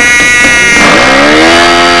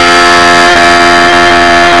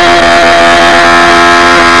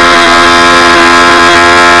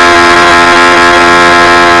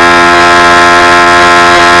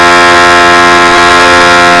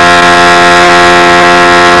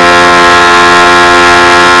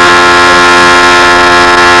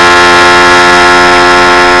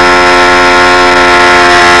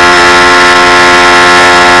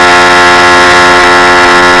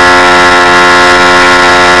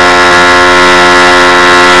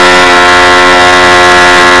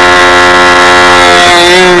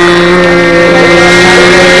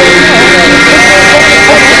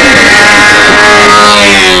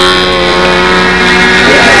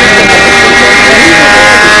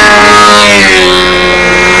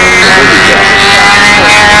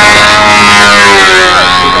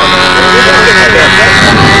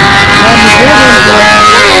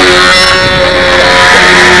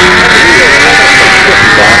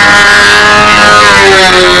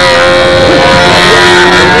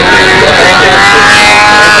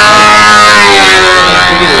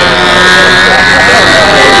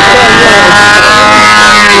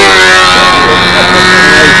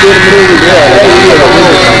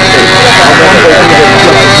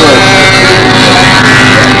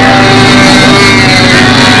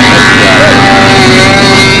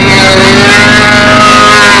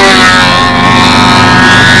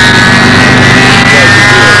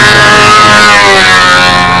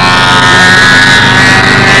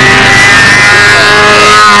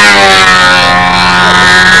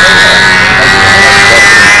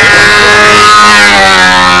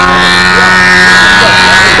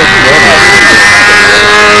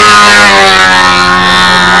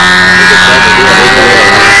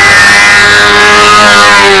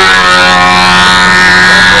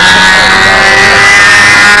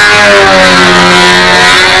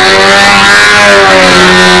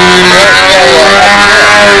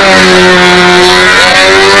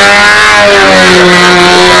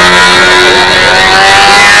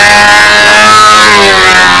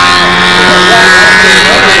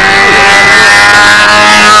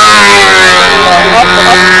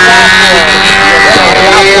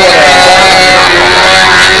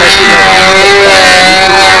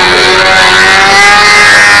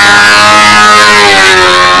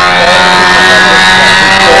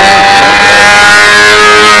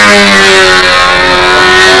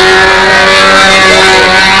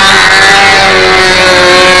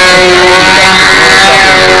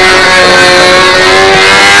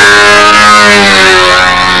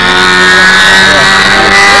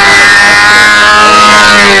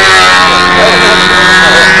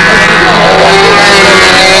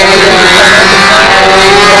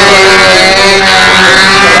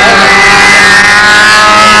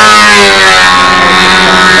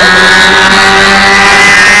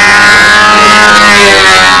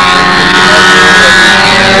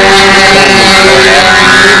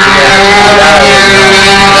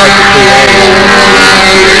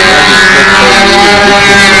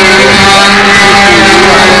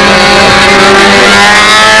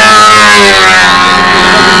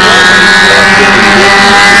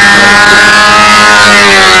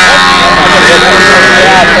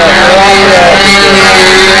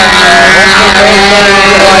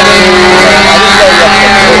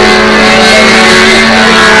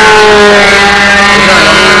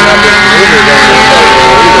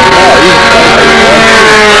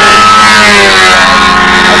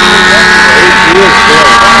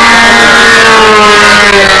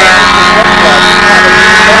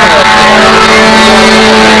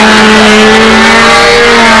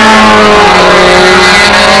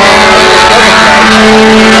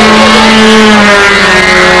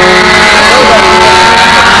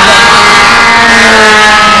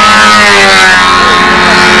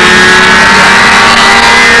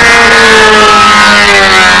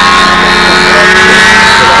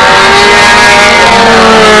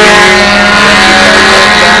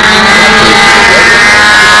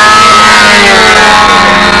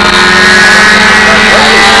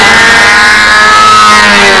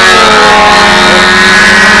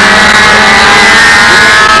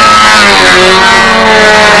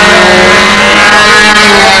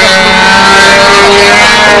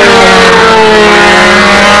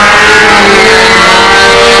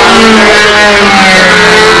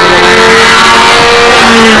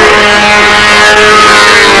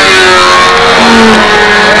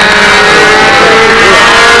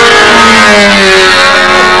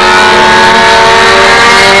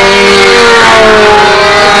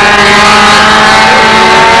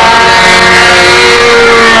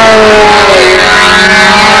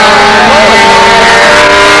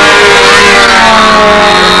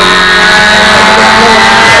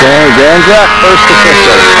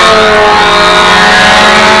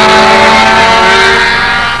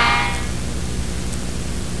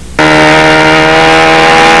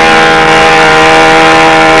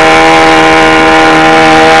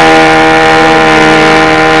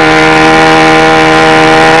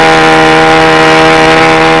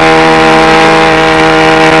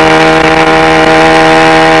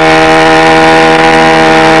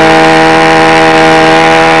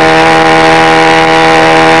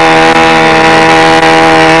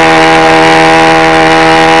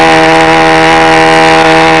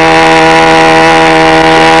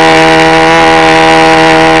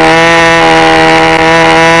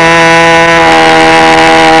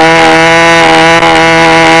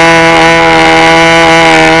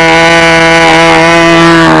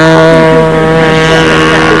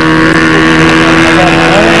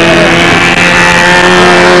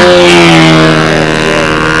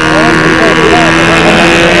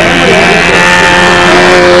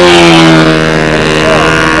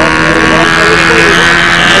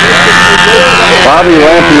 Bobby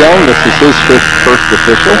Lampione, this is his first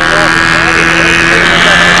official.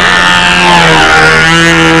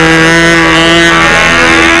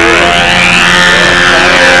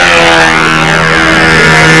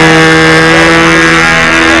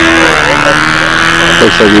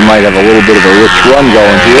 Looks like we might have a little bit of a rich run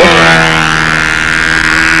going here.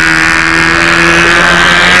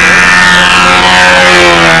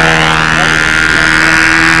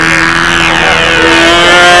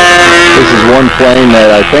 This is one plane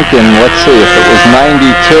that I think in, let's see, if it was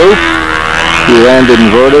 92, he landed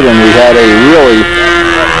inverted, and we had a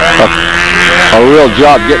real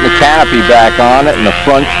job getting the canopy back on it and the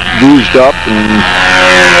front gouged up, and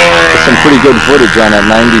some pretty good footage on that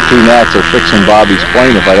 92 Nats of fixing Bobby's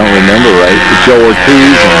plane, if I don't remember right. With Joe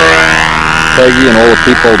Ortiz and Peggy and all the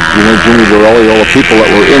people, Jimmy Borelli, all the people that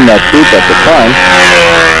were in that group at the time.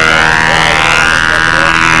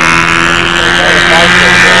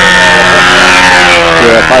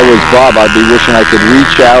 Yeah, if I was Bob, I'd be wishing I could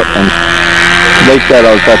reach out and make that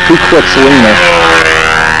 2 clicks leaner.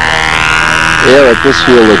 Air at this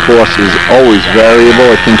field, of course, is always variable.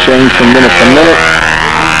 It can change from minute to minute.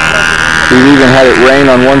 We've even had it rain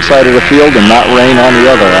on one side of the field and not rain on the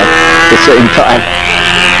other at the same time.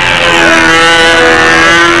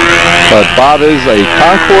 But Bob is a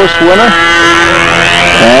concourse winner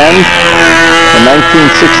and the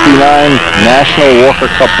 1969 National Walker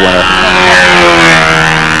Cup winner.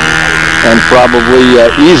 And probably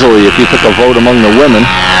easily, if you took a vote among the women,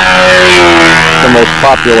 the most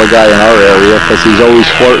popular guy in our area, because he's always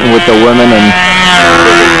flirting with the women, and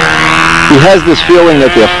he has this feeling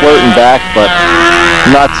that they're flirting back, but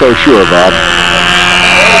not so sure, Bob.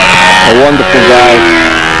 A wonderful guy,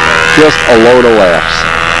 just a load of laughs.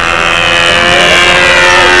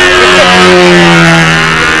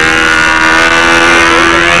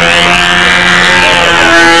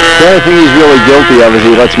 The only thing he's really guilty of is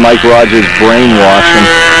he lets Mike Rogers brainwash him.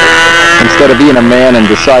 Instead of being a man and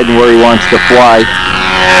deciding where he wants to fly,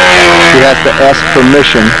 he has to ask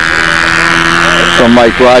permission from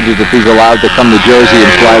Mike Rogers if he's allowed to come to Jersey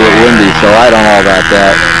and fly with Windy, so I don't know about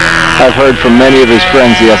that. I've heard from many of his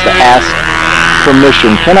friends he has to ask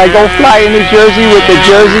permission. Can I go fly in New Jersey with the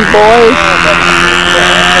Jersey boys?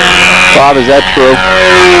 Bob, is that true?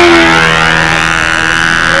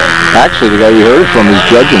 Actually, the guy we heard from is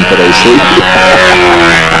judging today, see?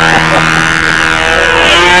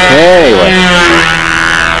 Anyway.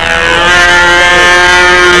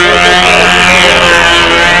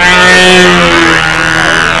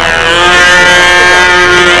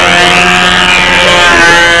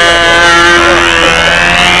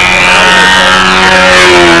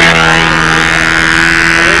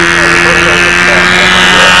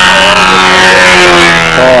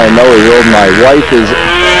 All I know is my wife is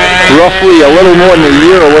roughly a little more than a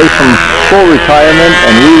year away from full retirement,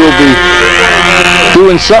 and we will be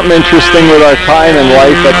doing something interesting with our time and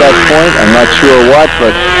life at that point. I'm not sure what,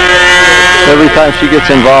 but every time she gets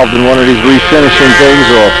involved in one of these refinishing things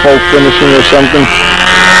or a full finishing or something,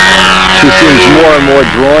 she seems more and more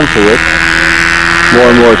drawn to it, more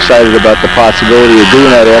and more excited about the possibility of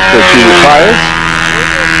doing that after she retires.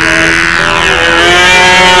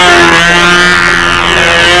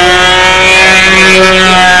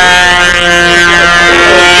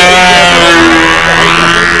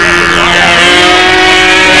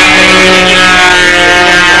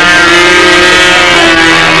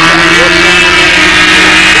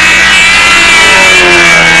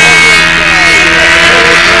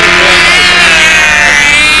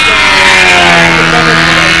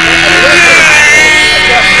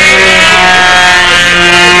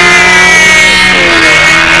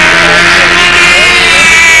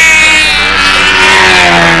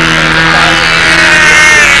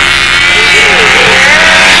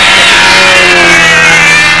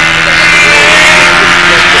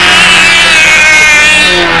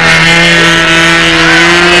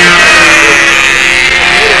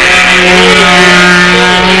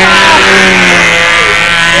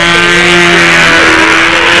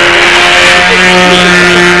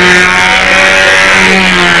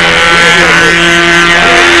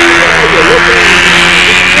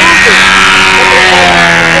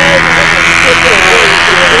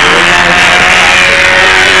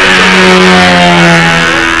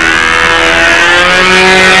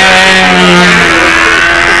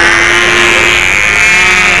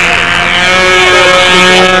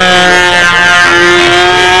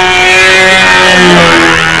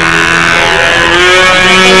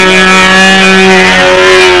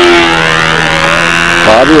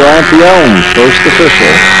 Bobby Lampione, first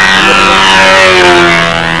official.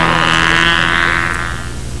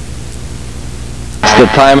 The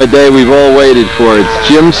time of day we've all waited for. It's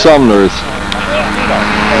Jim Sumner's.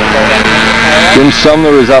 Jim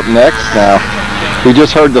Sumner is up next now. We just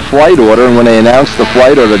heard the flight order, and when they announced the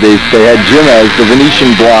flight order, they had Jim as the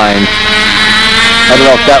Venetian Blind. I don't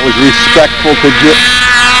know if that was respectful to Jim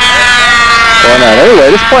or not. Anyway,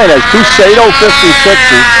 this plane has two Sato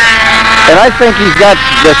 56s, and I think he's got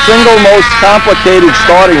the single most complicated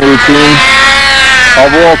starting routine of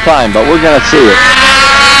all time, but we're going to see it.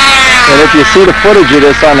 And if you see the footage of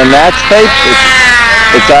this on the Nats tapes,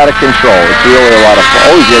 it's out of control. It's really a lot of fun.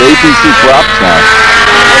 Oh, you get APC props now.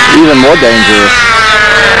 Even more dangerous.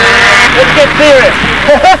 Let's get serious.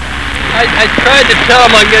 I tried to tell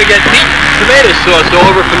him I'm going to get tomato sauce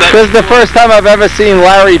over from that. This is the first time I've ever seen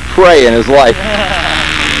Larry pray in his life.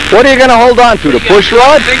 What are you going to hold on to, the push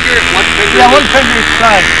rod? One finger. Yeah, one finger each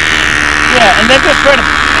side. Yeah, and then just try to,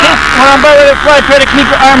 when I'm ready to fly, try to keep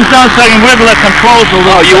your arms down so I can wiggle the controls a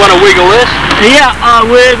little. Oh, you want to wiggle this? Yeah, I'll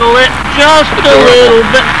wiggle it just a little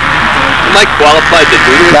bit. Am I qualified to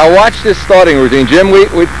do this? Now watch this starting routine. Jim,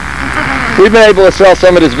 we've been able to sell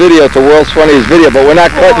some of this video to World's Funniest Video, but we're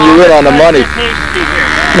not cutting you in on the money.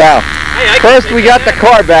 Now, first we got the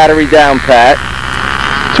car battery down pat.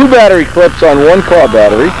 2 battery clips on 1 car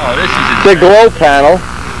battery. Oh, this is The glow panel.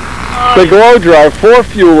 The glow drive, 4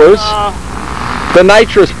 fuelers. The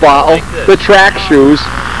nitrous bottle. The track shoes.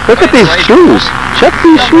 Look at these shoes. Check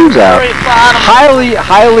these shoes out.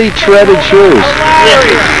 Highly treaded shoes.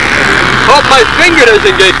 Hope my finger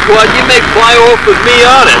doesn't get caught. You may fly off with me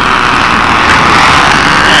on it.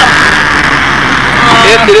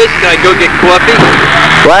 After this, can I go get coffee?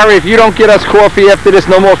 Larry, if you don't get us coffee after this,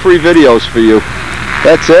 no more free videos for you.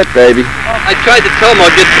 That's it, baby. I tried to tell him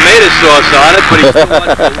I'll get tomato sauce on it, but he still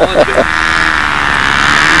wants to launch it.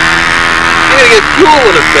 You're going to get fuel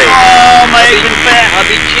in the face. Oh, my aching back. I'll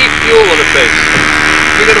be cheap fuel in the face.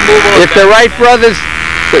 You're going to move on. If the Wright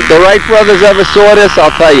brothers ever saw this,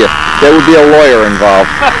 I'll tell you, there would be a lawyer involved.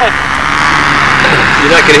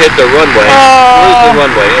 You're not going to hit the runway. Where's the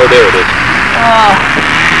runway? Oh, there it is.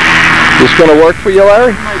 This gonna work for you,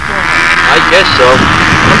 Larry? I guess so.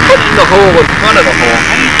 I'm putting the hole in front of the hole.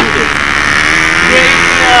 How do you do this?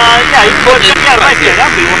 Yeah, you put it right there.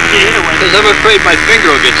 That'll be one key anyway. Because I'm afraid my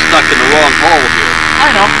finger will get stuck in the wrong hole here.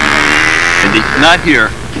 I know. Not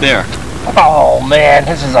here. There. Oh, man,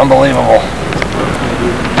 this is unbelievable.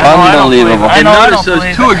 Unbelievable. And notice those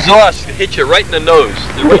 2 exhausts hit you right in the nose.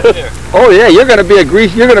 They're right there. Oh yeah, you're gonna be an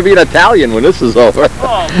Italian when this is over.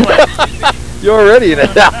 Oh, boy. You're already an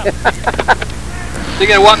Italian. They're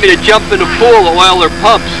going to want me to jump in the pool to oil their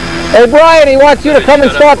pumps. Hey Brian, he wants you to come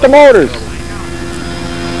and start the motors.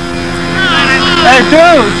 Hey,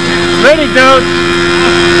 dudes. Ready, dudes.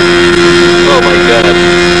 Oh my God.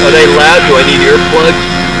 Are they loud? Do I need earplugs?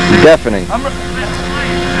 Deafening.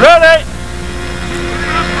 Ready.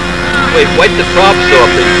 Wait, wipe the props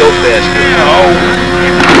off. They go faster.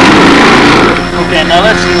 Okay, now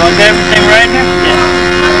let's see. Want everything right here? Yeah.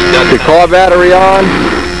 The car battery on.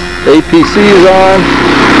 APC is on.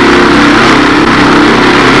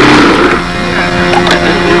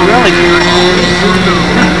 Really good.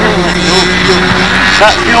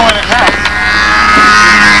 Not feeling it now.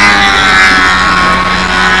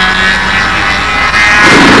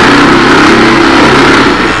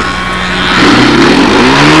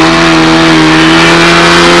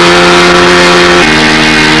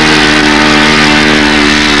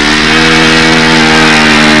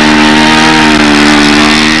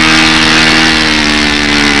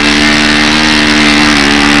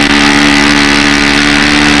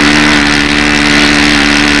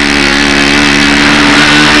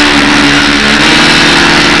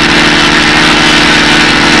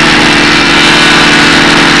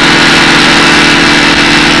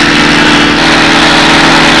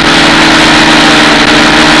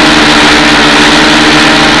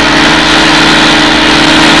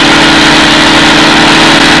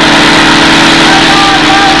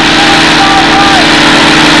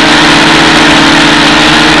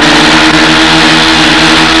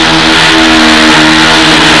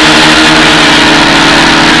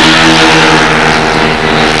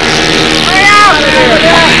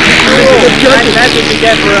 That's what you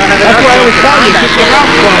get for that's why I was telling you.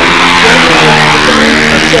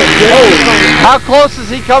 How close is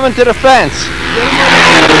he coming to the fence?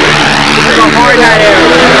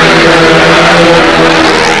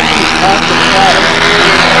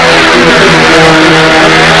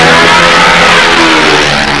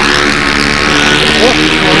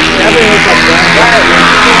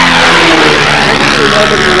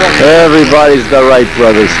 Everybody's the Wright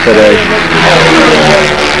brothers today.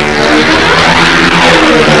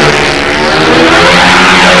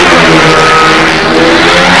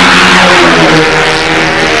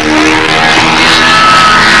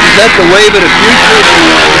 that the wave of the future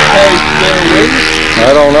to carry spare wings?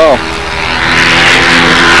 I don't know.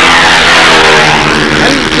 How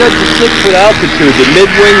do you judge the 6-foot altitude, the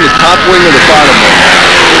mid-wing, the top wing, or the bottom wing?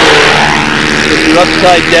 If you're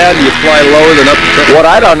upside down, do you fly lower than upside? What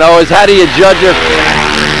I don't know is how do you judge it?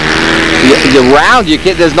 You're round, you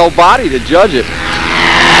can't, there's no body to judge it.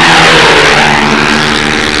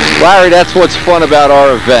 Larry, that's what's fun about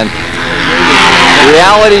our event.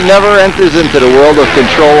 Reality never enters into the world of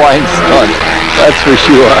control line stunt. That's for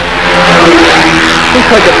sure.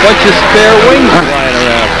 Looks like a bunch of spare wings flying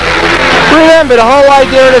around. Remember, the whole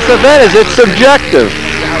idea of this event is it's subjective.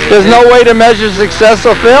 There's no way to measure success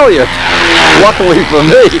or failure. Luckily for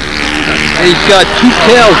me. And he's got 2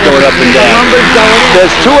 tails going up and down.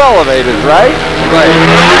 There's 2 elevators, right? Right.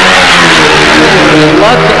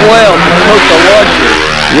 Lots of oil to coat the launcher.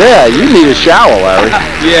 Yeah, you need a shower, Larry.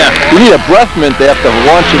 Yeah. You need a breath mint after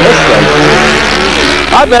launching this thing.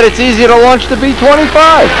 I bet it's easier to launch the B-25.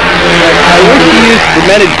 I wish you used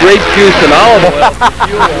fermented grape juice and olive oil for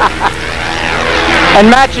fuel. And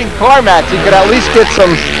matching car mats. You could at least get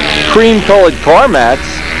some cream-colored car mats.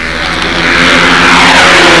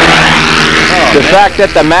 The fact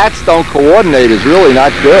that the mats don't coordinate is really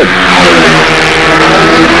not good.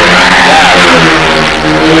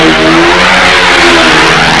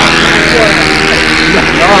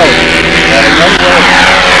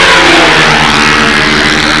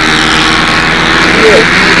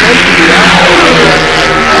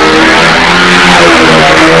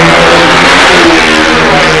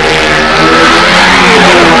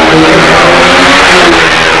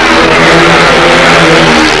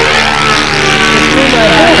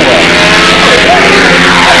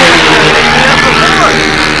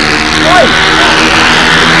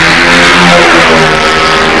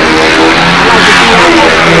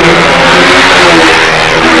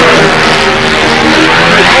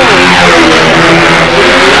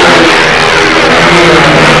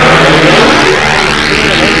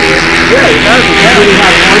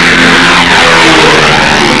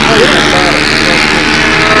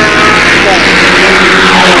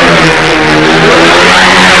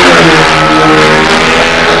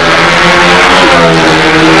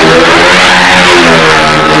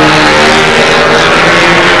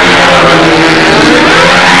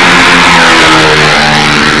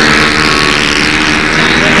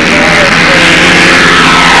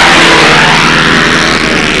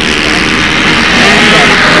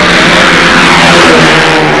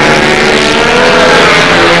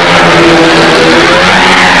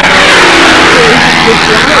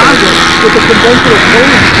 With the conventional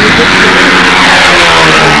plane,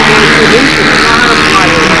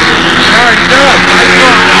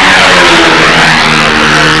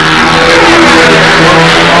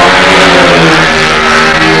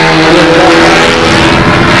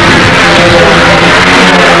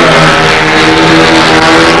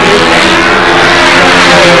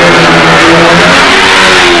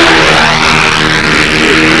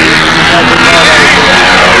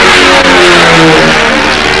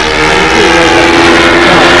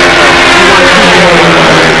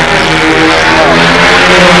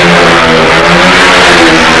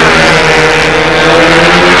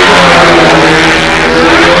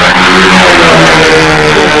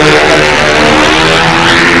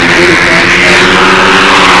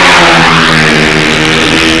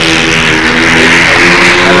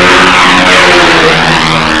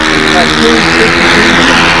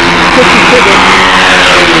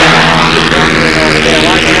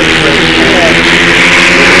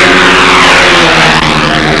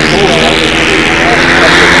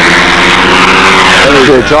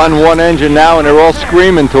 It's on one engine now, and they're all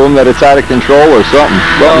screaming to him that it's out of control or something.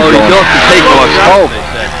 Oh, he's off the takeoff. Oh,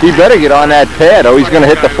 he better get on that pad, or he's going to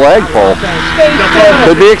hit the flagpole.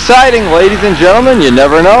 Could be exciting, ladies and gentlemen. You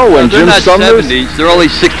never know. When They're Jim not Sumner's... 70s, they're only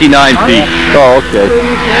 69 feet. Oh, okay.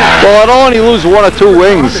 Well, it'll only lose 1 or 2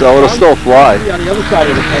 wings, so it'll still fly.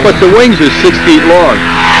 But the wings are 6 feet long.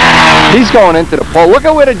 He's going into the pole. Look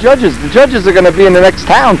at where the judges are going to be in the next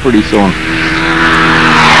town pretty soon.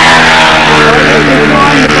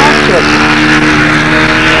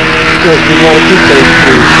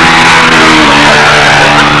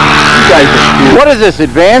 What is this,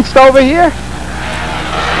 advanced over here?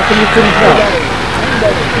 How come you couldn't tell?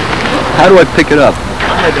 How do I pick it up?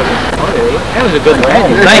 that was a good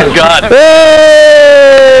landing. Thank God. Hey!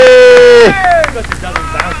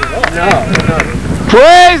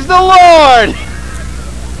 Praise the Lord!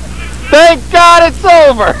 Thank God it's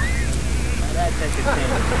over!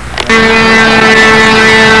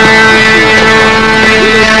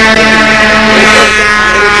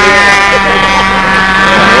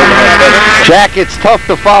 Jack, it's tough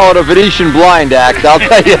to follow the Venetian blind act, I'll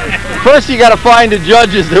tell you. First you gotta find the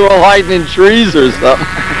judges who are hiding in trees or something.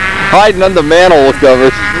 Hiding under manhole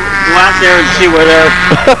covers. Go out there and see where they're...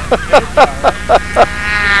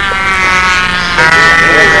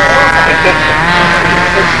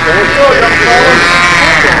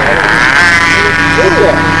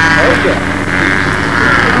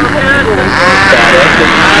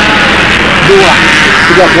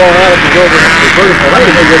 He got blown out of the vertical. I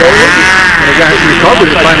didn't get over it. When he got recovered,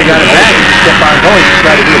 he finally got it back. He kept on going. He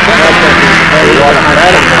tried to do a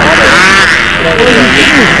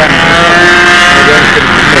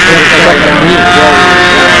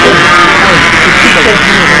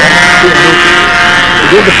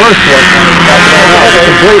He did the first one.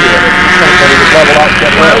 Completed it.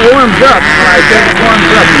 Well, it warms up. I think it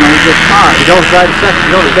warms up. You know, it gets hot. You don't try to second.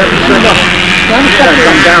 You don't second.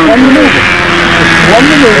 Come down. 1 minute. 1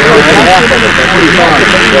 minute.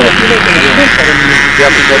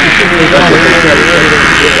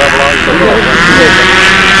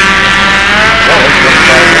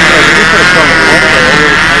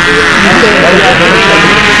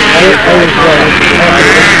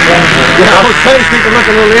 Yeah, I was trying to keep it look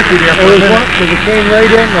a little iffy there. It came right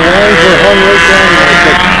in, the lines were hung right down, and I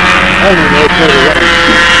said, I don't know what's going on.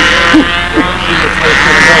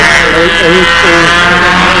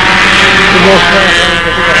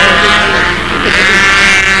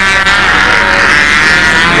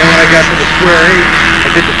 Then when I got to the square 8, I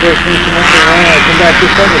did the first instrument around, I come back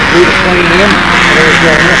this time, I blew the plane in, and it was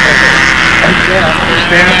going up. I said,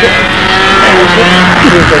 stand up there.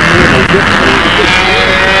 That second one,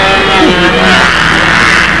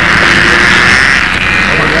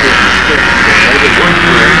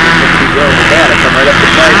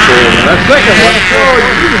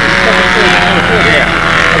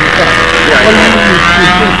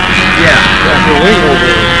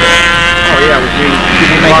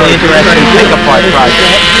 Make an interesting take-apart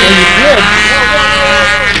project.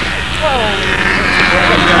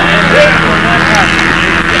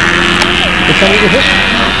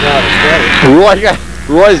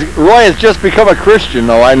 Roy has just become a Christian,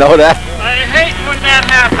 though. I know that. I hate when that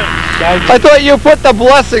happens. I thought you put the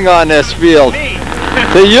blessing on this field.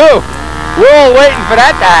 To you. We're all waiting for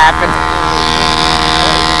that to happen.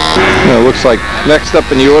 It looks like next up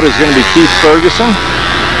in the order is going to be Keith Ferguson.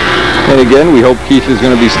 And again, we hope Keith is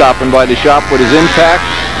going to be stopping by the shop with his impact.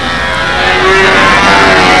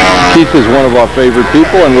 Keith is one of our favorite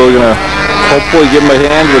people, and we're going to hopefully give him a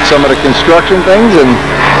hand with some of the construction things, and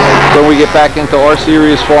when we get back into our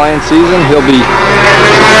serious flying season, he'll be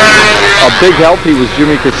a big help. He was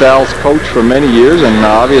Jimmy Casal's coach for many years, and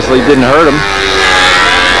obviously didn't hurt him.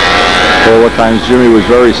 All the times Jimmy was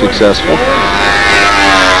very successful.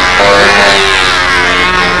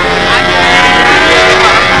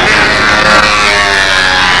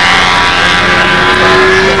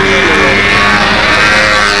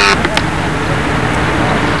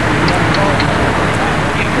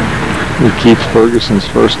 Keith Ferguson's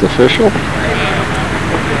first official.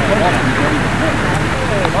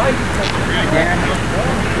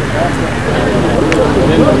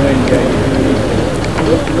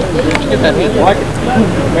 Get that hand like it.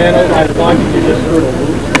 Man, I like it. You just sort of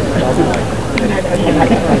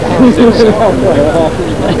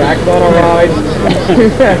back on a ride.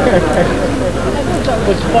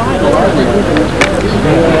 It's fine.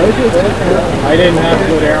 I didn't have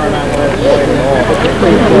good air on that last flight at all.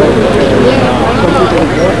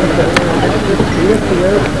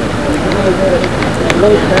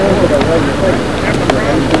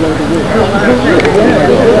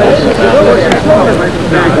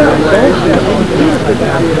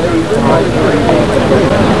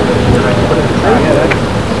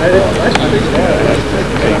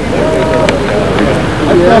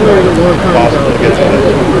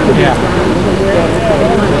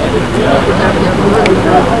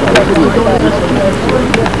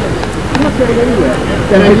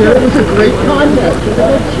 And I heard it was a great contest.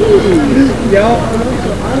 Oh, geez. Yeah.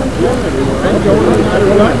 It's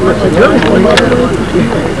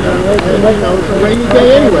a rainy day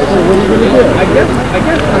anyway, so what are you going to do? I guess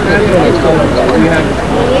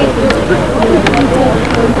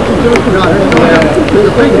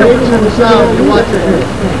the big neighbors in the south, you watch it.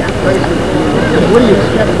 What do you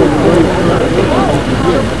expect?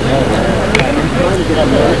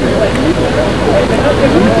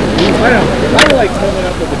 I like coming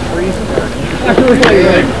up with the trees. I really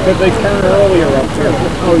like, because they turn earlier up here.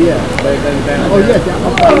 Oh, yeah. Than down Oh, yeah, down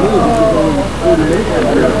up by me.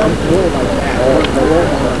 I'm cool like that.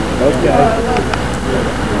 Okay.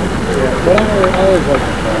 Yeah, but I always like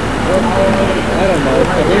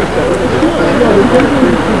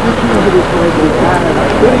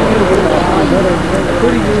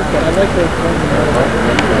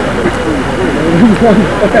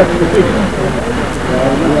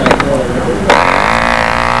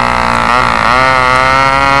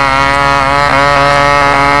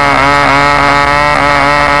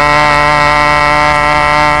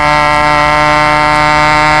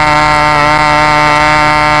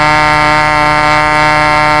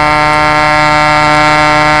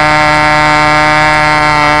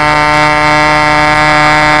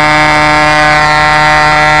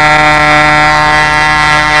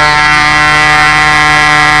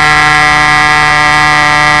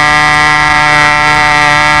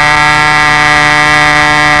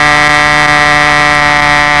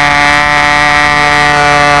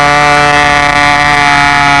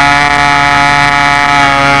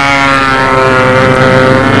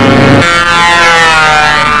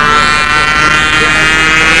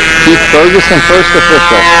Ferguson, first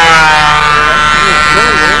official.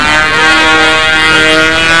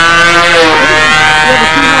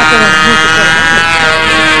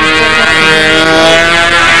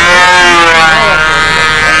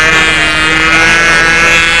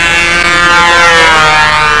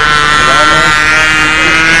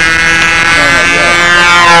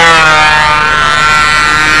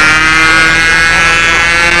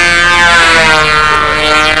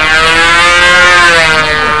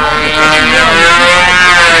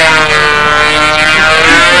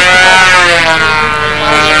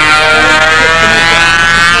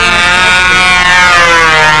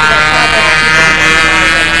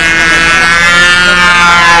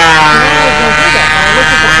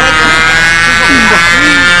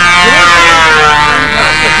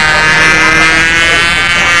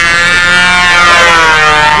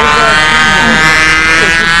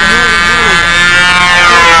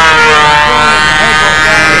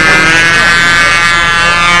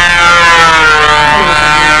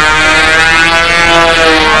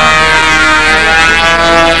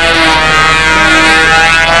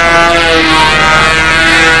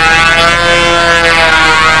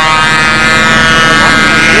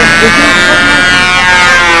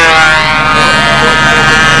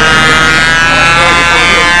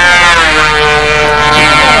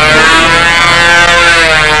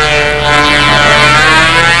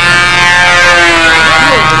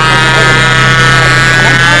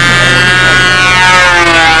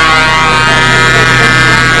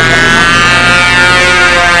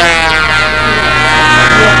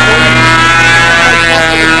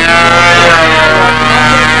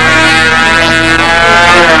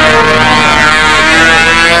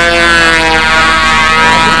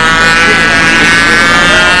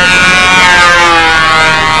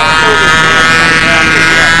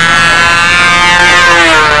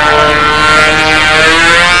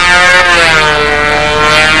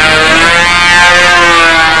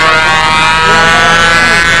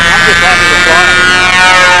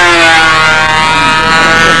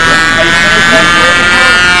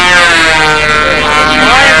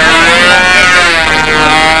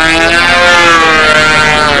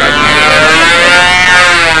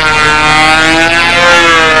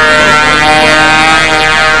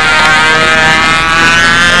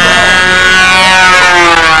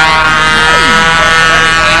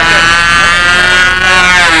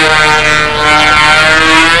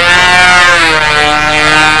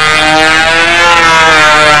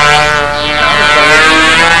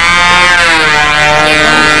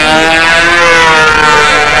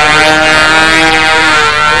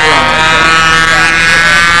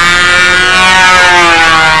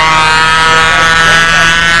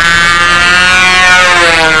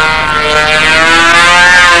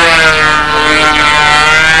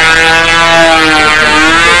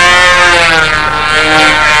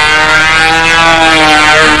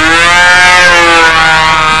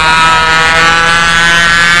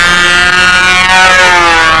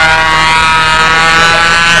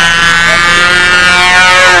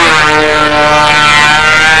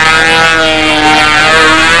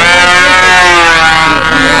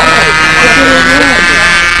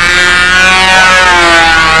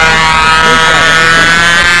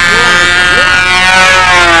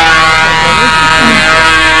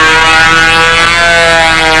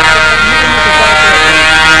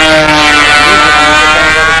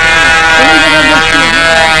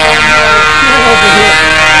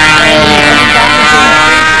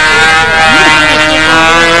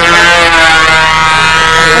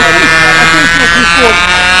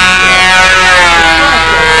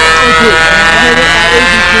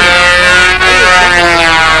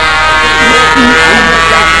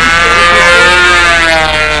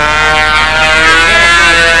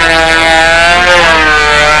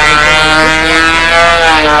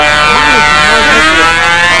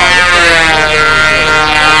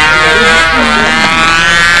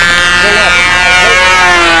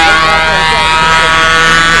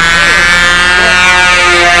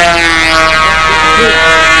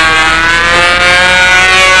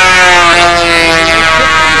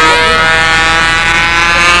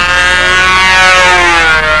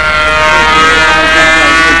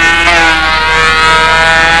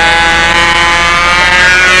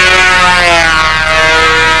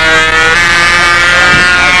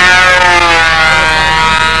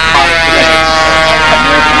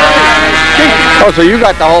 Oh, so you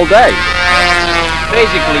got the whole day?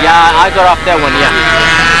 Basically, yeah, I got off that one, yeah.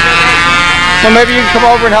 Well, maybe you can come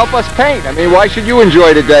over and help us paint. I mean, why should you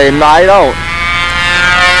enjoy the day and I don't?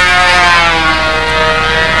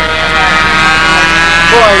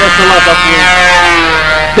 Boy, that's a lot up here.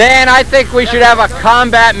 Dan, I think we should have a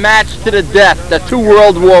combat match to the death. The 2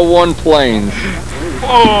 World War I planes.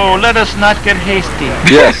 Oh, let us not get hasty.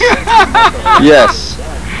 Yes. Yes.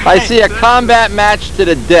 I see a combat match to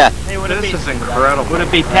the death. Hey, This is incredible. Would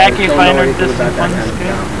it be tacky if I entered this in one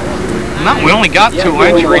scale? No, we only got 2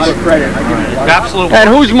 entries. Absolutely. And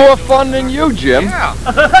who's more fun than you, Jim? Yeah.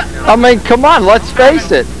 I mean, come on, let's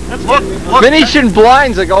face it. Look, Venetian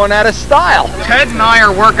blinds are going out of style. Ted and I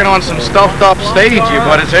are working on some stuffed up stagey,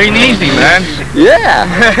 but it ain't easy, man. Yeah.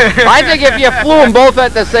 I think if you flew them both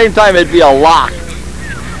at the same time, it'd be a lock.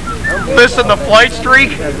 Missing the flight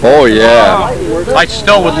streak? Oh, yeah. I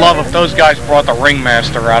still would love if those guys brought the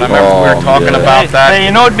ringmaster out. I remember we were talking about that. Hey,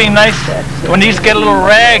 you know it'd be nice when these get a little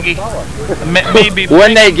raggy. Maybe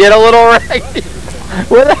When they get a little raggy.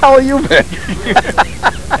 Where the hell have you been?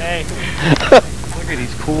 Hey. Look at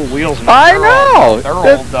these cool wheels. Man. I know. They're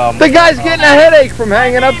old. The guy's getting a headache from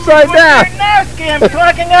hanging upside down. I'm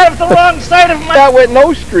talking out of the wrong side of my... That with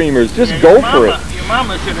no streamers. Just go for it. Your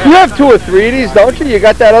mama should You have 2 or 3 of these, don't you? You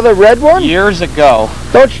got that other red one? Years ago.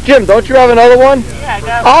 Don't you, Jim? Don't you have another one? Yeah, I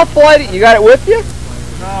got I'll fly it. You got it with you?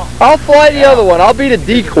 No. I'll fly the other one. I'll be the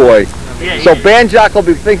decoy. Yeah, So Banjock will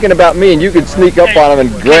be thinking about me, and you can sneak up on him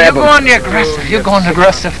and grab him. You're going aggressive. You're going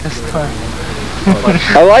aggressive this time.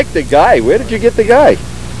 I like the guy. Where did you get the guy?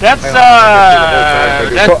 That's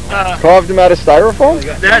Carved him out of styrofoam?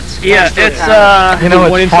 it's You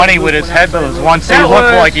know, it's funny with his head, those one side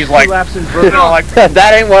looks like he's like, like,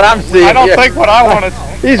 That ain't what I'm seeing. I don't here. think what I want to.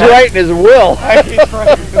 He's writing his will. that's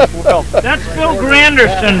Bill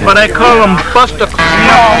Granderson, but I call him Buster.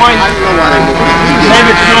 Maybe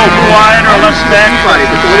it's a little quiet or less back.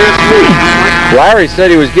 Larry said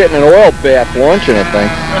he was getting an oil bath launching a thing.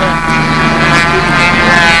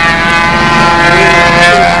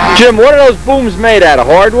 Jim, what are those booms made out of?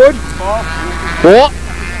 Hardwood? What?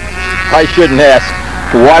 I shouldn't ask.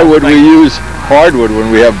 Why would we use hardwood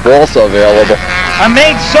when we have balsa available? I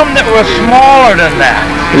made some that were smaller than that.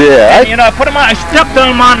 Yeah. And, you know, I put them on, I stepped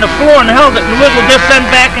on them on the floor and held it and wiggled this end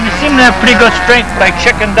back, and it seemed to have pretty good strength, but I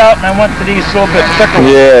chickened out and I went to these a little bit thicker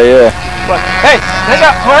ones. Yeah. But hey, they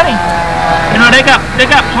got plenty. You know, they got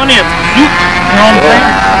plenty of you know what I'm saying?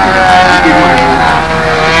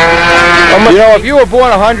 You know, if you were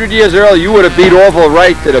born 100 years early, you would have beat Orville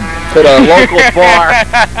Wright to the local bar.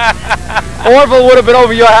 Orville would have been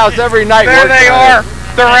over your house every night. There they are.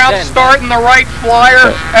 They're out starting the right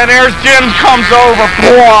flyer, and there's Jim comes over.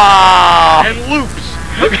 Wow! And loops.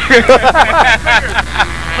 Put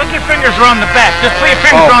your fingers around the back. Just put your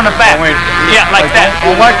fingers around the back. Yeah, like that.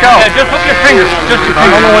 Oh, let go. Yeah, just put your fingers. Just your fingers. I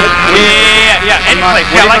don't know what. Yeah. Any place.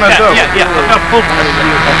 Yeah, like that. Yeah. Look up, pull.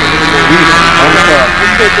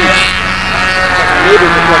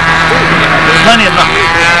 Plenty of them.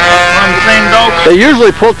 I'm saying though. They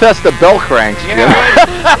usually pull test the bell cranks, Jim.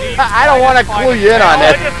 I don't want to clue you in on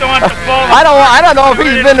I that. just don't want to fall. I don't know if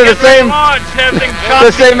he's been to the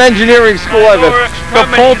same engineering school I've been. The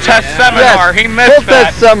pull test seminar. He missed Pull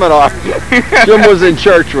test seminar. Jim was in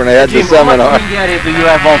church when they had the seminar. What year do you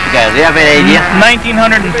have altogether? Do you have an idea?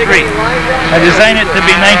 1903. I designed it to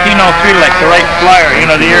be 1903, like the right flyer. You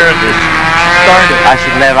know, the year it started. I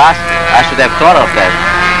should have asked. I should have thought of that.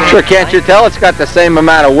 Sure, can't you tell it's got the same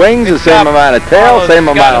amount of wings, the same amount of tail, same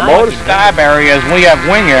amount of motors? Stab areas. We have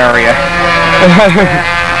wing area.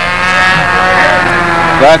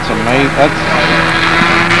 That's amazing.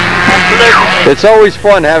 It's always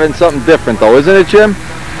fun having something different, though, isn't it, Jim?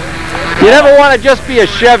 You never want to just be a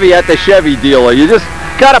Chevy at the Chevy dealer. You just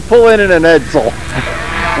got to pull in an Edsel.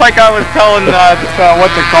 Like I was telling,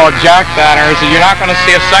 what's it called, Jack Banner, is that you're not going to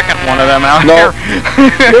see a second one of them out here. You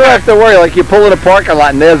don't have to worry. Like you pull in a parking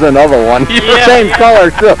lot and there's another one. Yeah. Same color,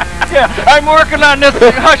 too. Yeah, I'm working on this.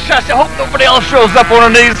 Hush, I hope nobody else shows up one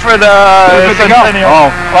of these for the centennial. Oh,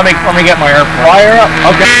 let me get my airplane. Fire up.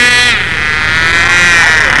 Okay.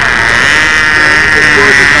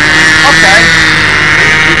 Okay.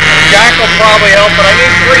 Jack will probably help, but I need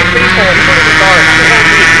 3 people for the start.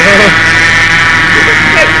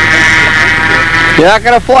 You're not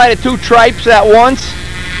going to fly the 2 tripes at once?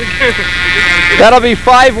 That'll be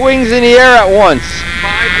 5 wings in the air at once. 5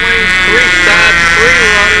 wings, 3 stats, 3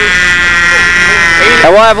 runners.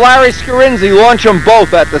 And we'll have Larry Scarinzi launch them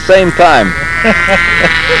both at the same time.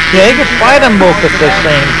 Yeah, you can fly them both at the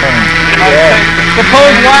same time.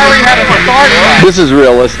 Suppose wiring had a start button. This is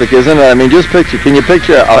realistic, isn't it? I mean, just picture, can you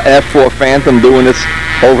picture an F4 Phantom doing this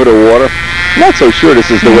over the water? I'm not so sure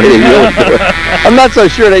this is the way they really do it. I'm not so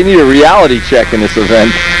sure they need a reality check in this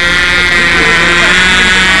event.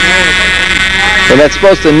 And that's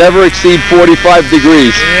supposed to never exceed 45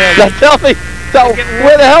 degrees. Now tell me,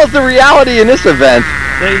 where the hell's the reality in this event?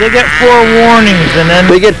 They get 4 warnings, and then...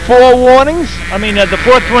 They get 4 warnings? I mean, the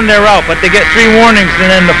 4th one they're out, but they get 3 warnings,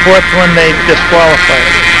 and then the 4th one they disqualify.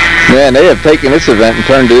 Man, they have taken this event and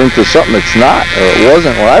turned it into something it's not, or it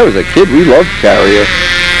wasn't. When I was a kid, we loved Carrier.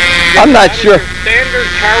 I'm not sure. Standard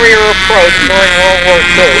Carrier approach during World War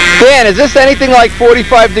II. Dan, is this anything like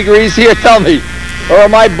 45 degrees here? Tell me. Or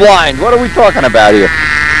am I blind? What are we talking about here?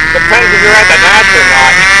 Depends if you're at the notch or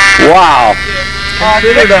not. Wow.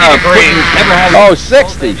 60 degrees. Oh,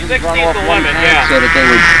 60. 60 is the limit, yeah. So that they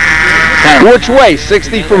would Which way?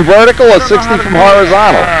 60 from vertical or 60 from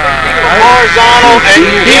horizontal? Horizontal, and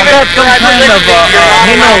He's got some kind of,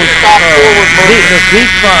 he knows, the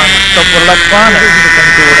heat pump stuff with electronics can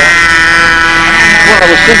do that. Well, I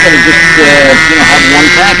was thinking of just, have one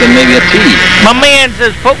tank and maybe a T. My man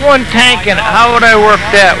says, put 1 tank in it. How would I work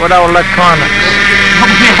that without electronics?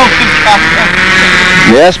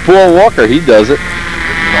 Yes, Paul Walker, he does it.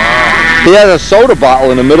 Wow. He has a soda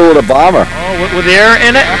bottle in the middle of the bomber. Oh, with air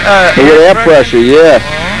in it? With air pressure, yeah.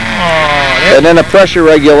 Oh, And then a pressure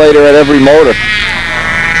regulator at every motor.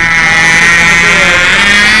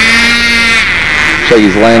 So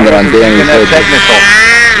he's landed on Danny's head.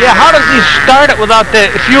 yeah, how does he start it without the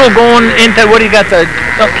fuel going into, what, he got the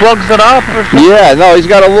plugs it off or something? Yeah, no, he's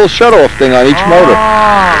got a little shut-off thing on each motor.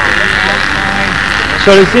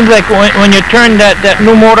 So it seems like when you turn that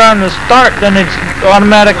new motor on to start, then it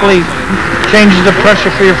automatically changes the pressure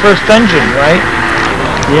for your first engine, right?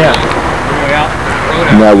 Yeah.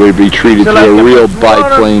 Now we'd be treated So to like a the real first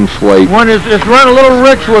motor, biplane flight. When it's run a little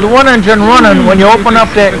rich with 1 engine running, when you open up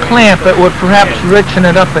that clamp, it would perhaps richen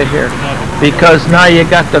it up a here. Because now you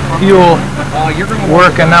got the fuel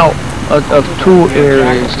working out of 2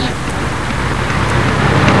 areas.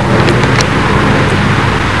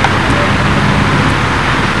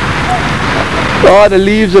 Oh, the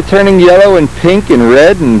leaves are turning yellow and pink and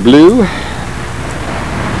red and blue.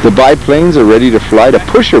 The biplanes are ready to fly, the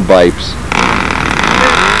pusher bipes.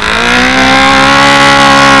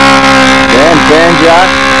 And Banjock,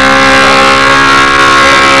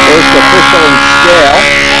 first official in scale.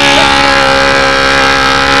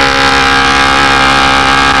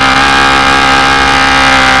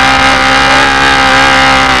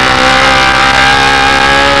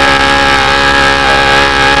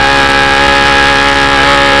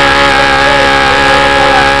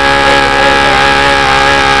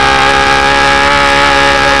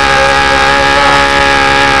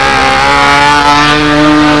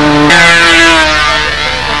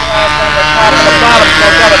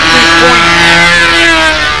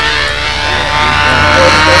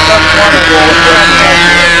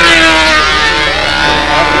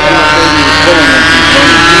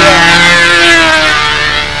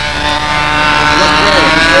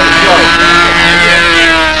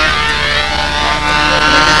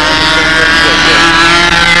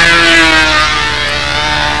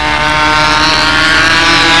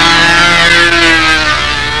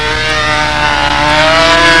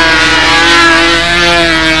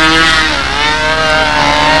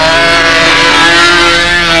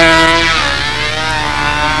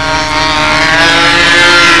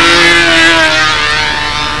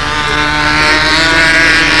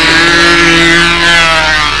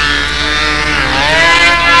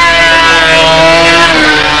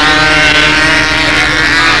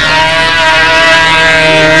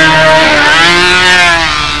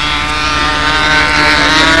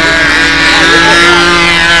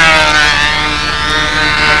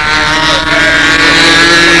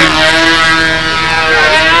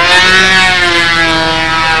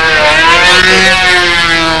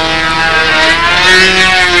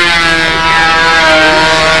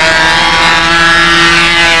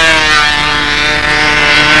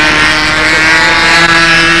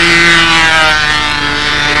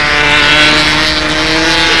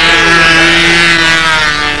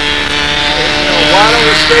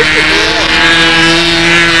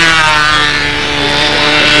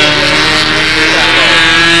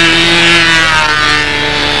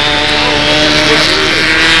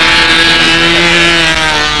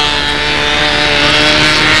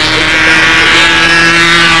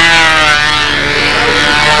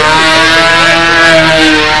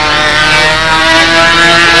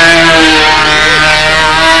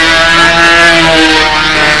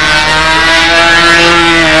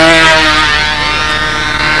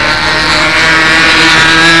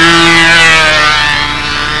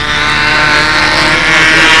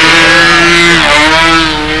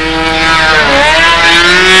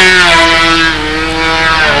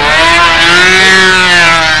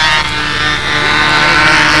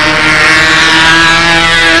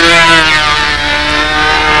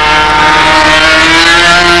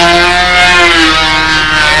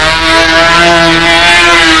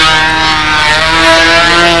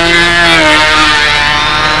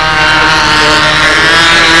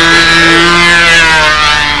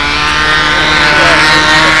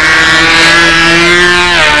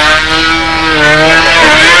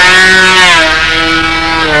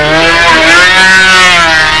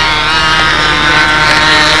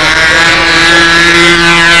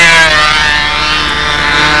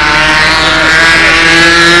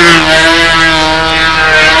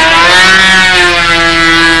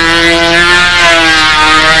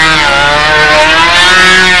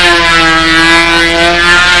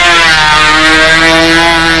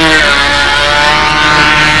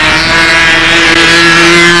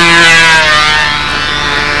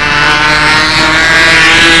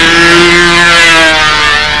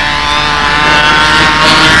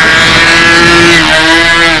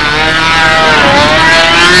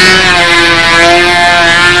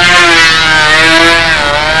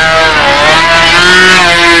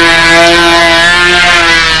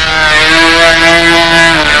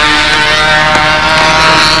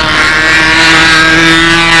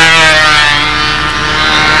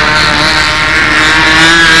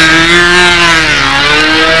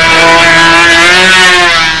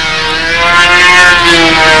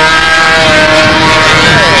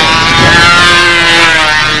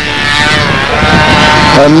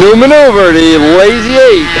 A new maneuver, the Lazy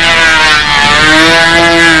 8.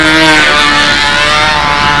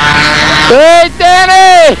 Hey,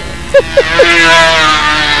 Danny!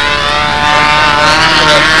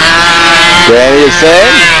 Danny is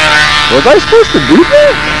saying, was I supposed to do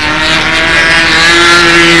that?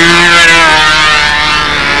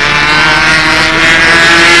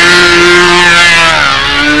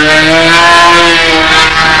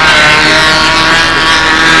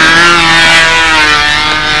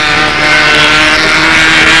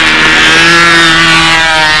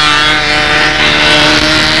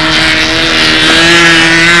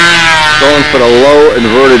 Going for the low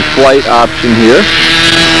inverted flight option here.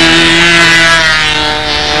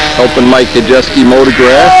 Helping Mike GSCB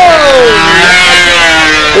motograph.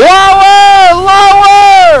 Lower!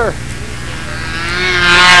 Lower!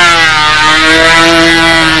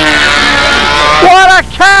 What a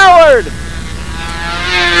coward!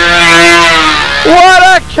 What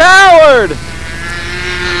a coward!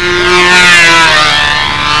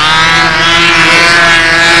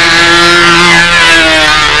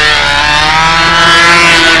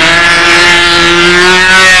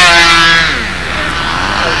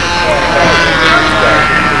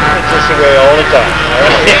 Away all the time.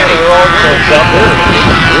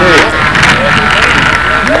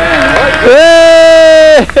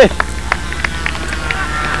 Hey!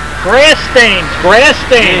 Grass stains, grass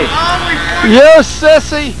stains. You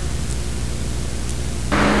sissy!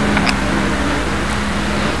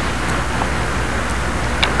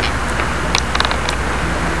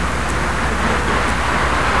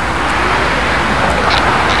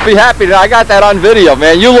 Be happy that I got that on video,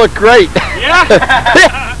 man. You look great.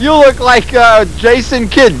 Yeah? You look like Jason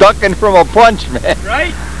Kidd ducking from a punch, man.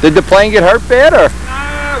 Right? Did the plane get hurt bad, or?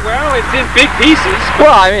 Well, it's in big pieces.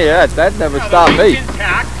 Well, I mean, that never stopped me. It's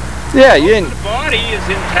intact. Yeah, you didn't. The body is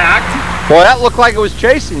intact. Well, that looked like it was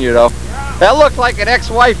chasing you, though. That looked like an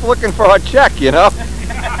ex-wife looking for her check, you know?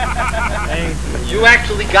 You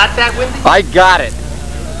actually got that, Windy? I got it.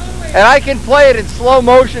 And I can play it in slow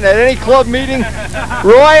motion at any club meeting.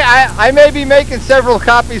 Roy, I may be making several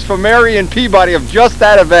copies for Mary and Peabody of just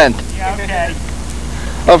that event. Yeah, okay.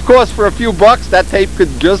 Of course, for a few bucks, that tape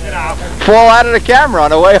could just fall out of the camera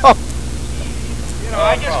on the way home. You know,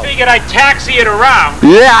 I just figured I'd taxi it around.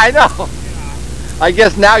 Yeah, I know. I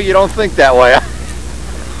guess now you don't think that way.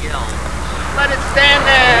 Let it stand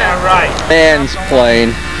there. Yeah, right. Man's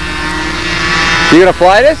plane. You gonna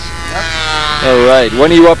fly this? All right.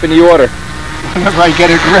 When are you up in the order? Whenever I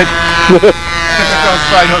get it ready.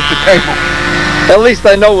 Outside of the table. At least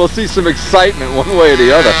I know we'll see some excitement one way or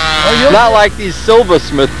the other. Not like these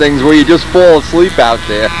silversmith things where you just fall asleep out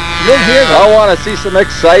there. You'll hear that. I want to see some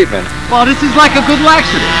excitement. Well, this is like a good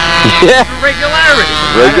laxative. Yeah. Regularity.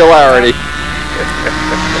 Regularity.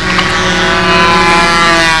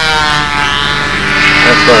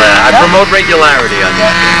 That's what I promote regularity on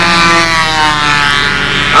this.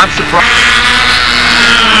 I'm surprised.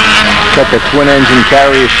 Got the twin engine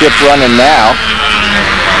carrier ship running now.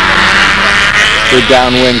 We're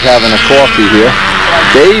downwind having a coffee here.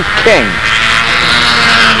 Dave King,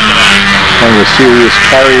 one of the serious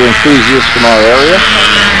carrier enthusiasts from our area.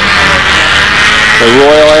 The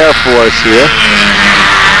Royal Air Force here.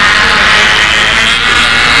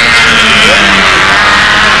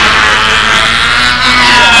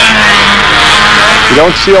 You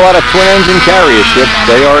don't see a lot of twin engine carrier ships.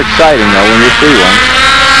 They are exciting though when you see one.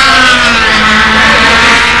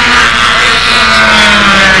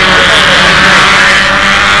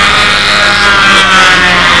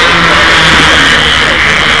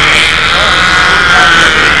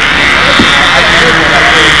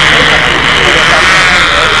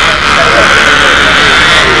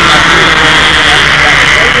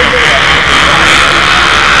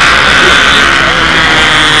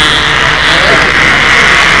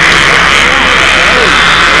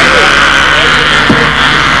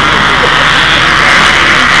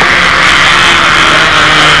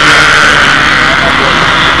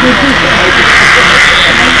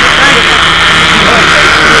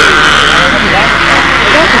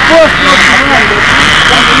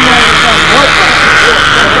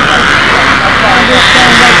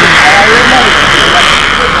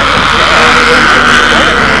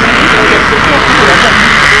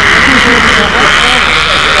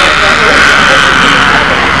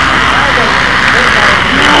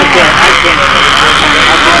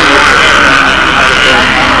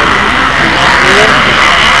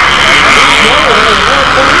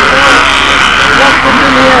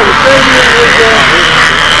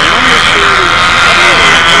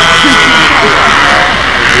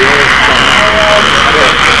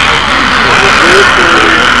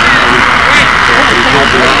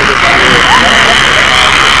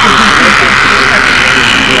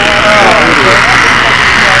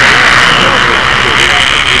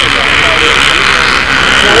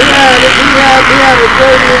 we had a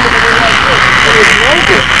dirty one like this. It was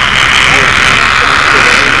broken.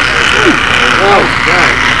 Oh,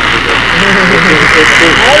 God.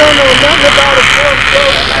 I don't know nothing about a fourth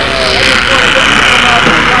stroke. I just want to come out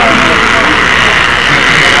of the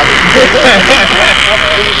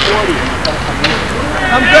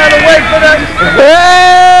I'm trying to wait for that.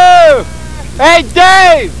 Hey,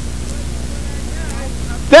 Dave!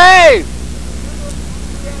 Dave!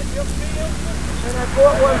 And I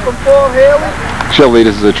bought one from Paul Haley. Actually,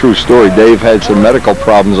 this is a true story. Dave had some medical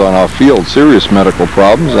problems on our field, serious medical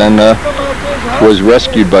problems, and was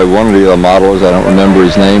rescued by one of the other modelers, I don't remember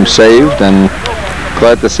his name, saved, and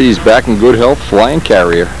glad to see he's back in good health, flying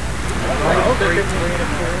carrier.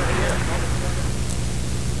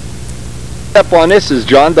 Step on this is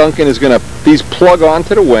John Duncan is going to, these plug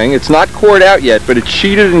onto the wing. It's not cored out yet, but it's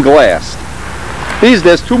sheeted and glassed.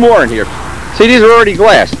 There's two more in here. See, these are already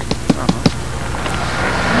glassed.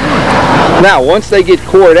 Now, once they get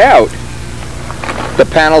cored out, the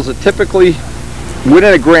panels are typically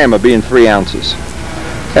within a gram of being 3 ounces.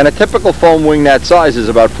 And a typical foam wing that size is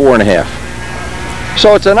about 4.5.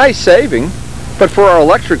 So it's a nice saving, but for our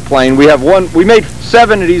electric plane, we made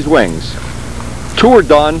 7 of these wings. 2 are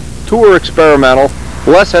done, 2 are experimental.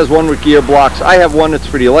 Les has one with gear blocks. I have one that's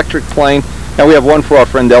for the electric plane, and we have one for our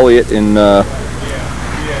friend Elliot in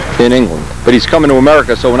England. But he's coming to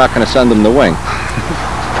America, so we're not going to send him the wing.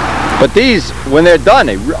 But these, when they're done,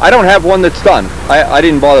 I don't have one that's done. I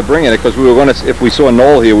didn't bother bringing it because we were going to, if we saw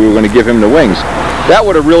Noel here, we were going to give him the wings. That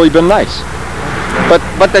would have really been nice.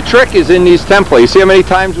 But the trick is in these templates. See how many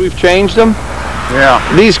times we've changed them? Yeah.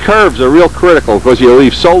 These curves are real critical because you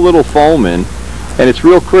leave so little foam in, and it's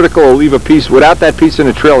real critical to leave a piece. Without that piece in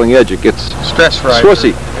the trailing edge, it gets Stress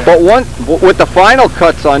swissy. But with the final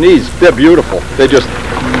cuts on these, they're beautiful. They're just,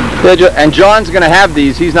 and John's going to have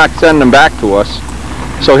these. He's not sending them back to us.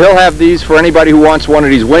 So he'll have these for anybody who wants one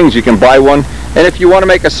of these wings. You can buy one. And if you want to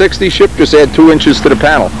make a 60 ship, just add 2 inches to the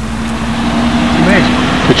panel.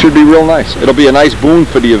 It should be real nice. It'll be a nice boon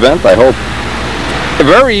for the event, I hope.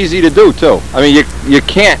 Very easy to do, too. I mean, you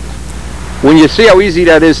can't. When you see how easy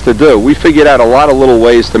that is to do, we figured out a lot of little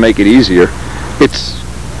ways to make it easier.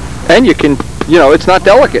 And you can, it's not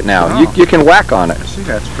delicate now. No. You can whack on it. See,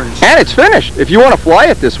 that's pretty. And it's finished. If you want to fly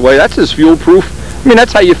it this way, that's as fuel-proof. I mean,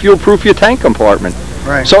 that's how you fuel-proof your tank compartment.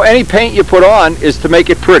 Right. So any paint you put on is to make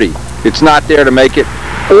it pretty. It's not there to make it,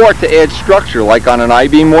 or to add structure, like on an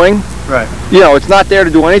I-beam wing. Right. It's not there to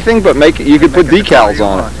do anything but make it. You could put decals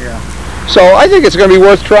on it. Yeah. So I think it's going to be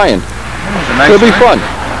worth trying. It'll be fun.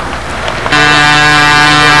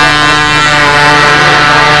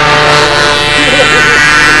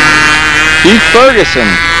 Keith Ferguson.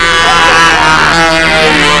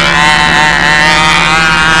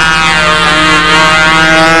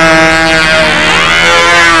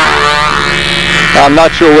 I'm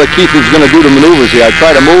not sure what Keith is going to do to maneuvers here. I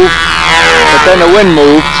try to move, but then the wind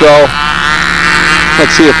moved, so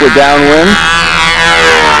let's see if we're downwind.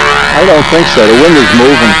 I don't think so. The wind is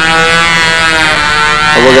moving.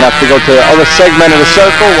 So we're going to have to go to the other segment of the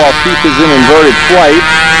circle while Keith is in inverted flight.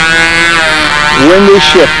 Wind is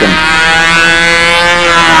shifting.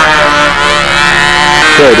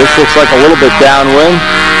 Okay, this looks like a little bit downwind.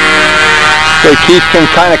 So Keith can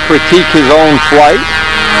kind of critique his own flight.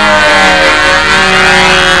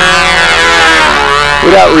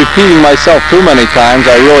 Without repeating myself too many times,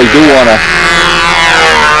 I really do want to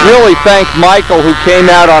really thank Michael, who came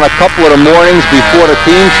out on a couple of the mornings before the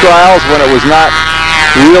team trials when it was not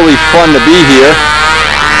really fun to be here.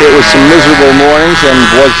 It was some miserable mornings and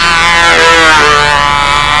was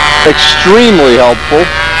extremely helpful,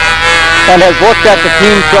 and has looked at the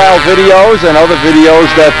team trial videos and other videos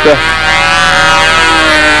that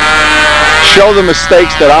show the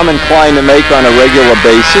mistakes that I'm inclined to make on a regular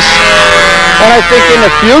basis. And I think in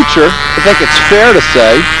the future, I think it's fair to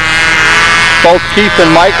say, both Keith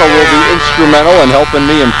and Michael will be instrumental in helping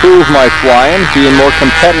me improve my flying, being more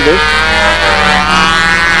competitive.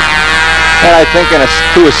 And I think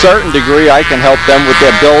to a certain degree, I can help them with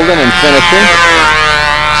their building and finishing.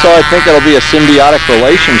 So I think it'll be a symbiotic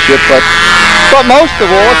relationship, but most of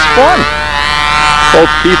all, it's fun.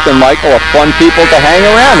 Both Keith and Michael are fun people to hang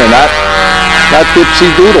around and not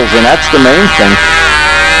dipsy doodles, and that's the main thing.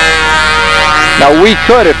 Now we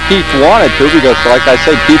could, if Keith wanted to, because like I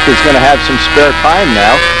said, Keith is going to have some spare time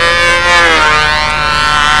now.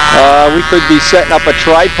 We could be setting up a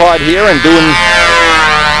tripod here and doing,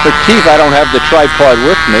 for Keith, I don't have the tripod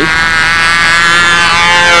with me.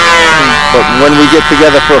 But when we get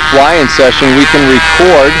together for a flying session, we can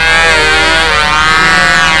record.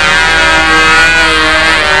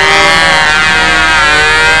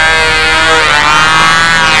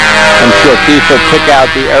 I'm sure sure Keith will pick out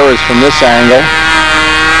the errors from this angle.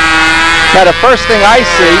 Now the first thing I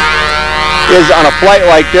see is on a flight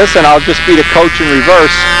like this, and I'll just be the coach in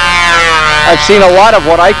reverse, I've seen a lot of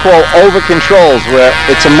what I call over controls, where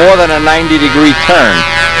it's a more than a 90-degree turn.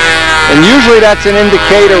 And usually that's an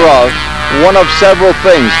indicator of one of several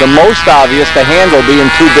things. The most obvious, the handle being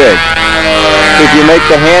too big. If you make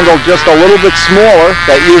the handle just a little bit smaller,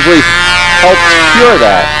 that usually helps cure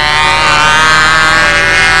that.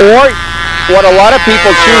 Or what a lot of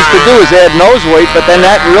people choose to do is add nose weight, but then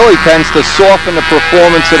that really tends to soften the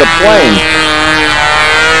performance of the plane.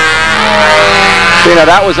 You know,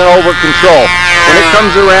 that was an over control. When it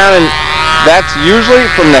comes around, and that's usually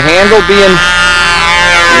from the handle being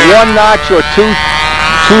one notch or too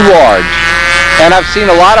large. And I've seen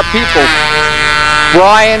a lot of people,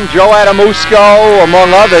 Brian, Joe Adamusco, among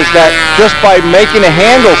others, that just by making the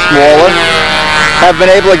handle smaller have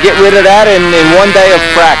been able to get rid of that in one day of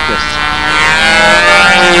practice.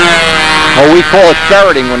 Well, we call it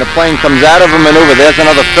ferreting. When the plane comes out of a maneuver, there's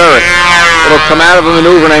another ferret. It'll come out of a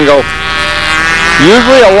maneuver and then go.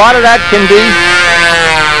 Usually a lot of that can be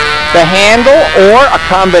the handle or a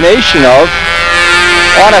combination of,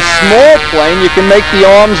 on a small plane, you can make the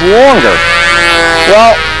arms longer.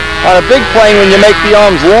 Well, on a big plane, when you make the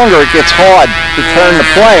arms longer, it gets hard to turn the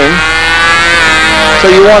plane.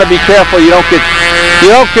 So you want to be careful you don't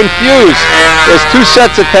confuse. There's two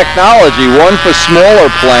sets of technology, one for smaller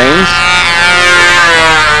planes.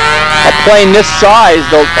 A plane this size,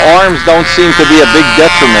 the arms don't seem to be a big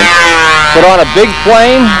detriment. But on a big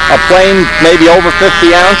plane, a plane maybe over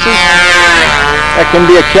 50 ounces, that can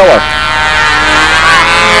be a killer.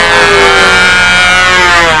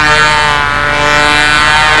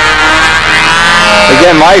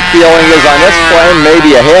 Again, my feeling is on this plane,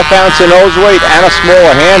 maybe a ½ ounce of nose weight and a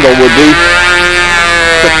smaller handle would be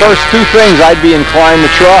the first two things I'd be inclined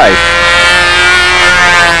to try.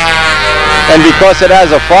 And because it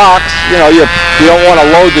has a Fox, you know, you don't want to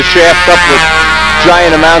load the shaft up with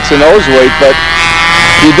giant amounts of nose weight, but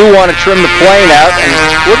you do want to trim the plane out, and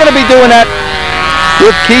we're going to be doing that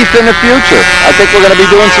with Keith in the future. I think we're going to be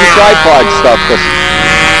doing some tripod stuff, because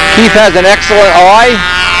Keith has an excellent eye.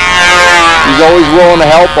 He's always willing to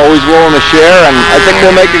help, always willing to share, and I think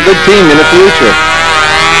we'll make a good team in the future.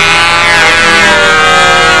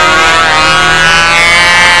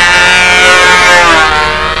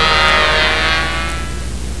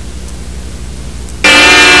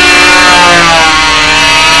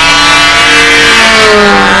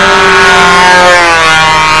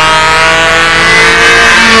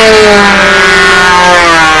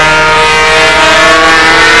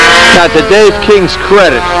 Now, to Dave King's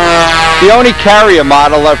credit, the only carrier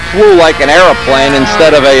model that flew like an airplane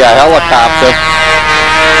instead of a helicopter,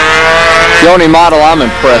 the only model I'm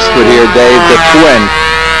impressed with here, Dave, the twin.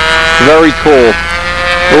 Very cool.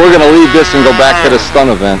 But we're going to leave this and go back to the stunt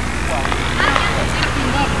event.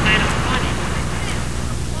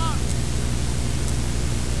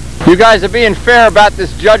 You guys are being fair about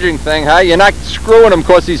this judging thing, huh? You're not screwing him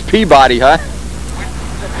because he's Peabody, huh?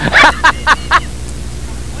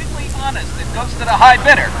 Goes to the high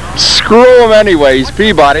bidder. Screw him anyway, he's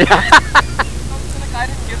Peabody. Goes to the guy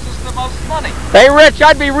that gives us the most money. Hey Rich,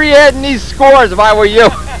 I'd be re-adding these scores if I were you.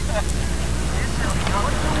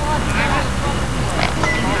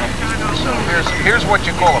 So here's what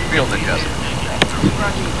you call a field adjustment.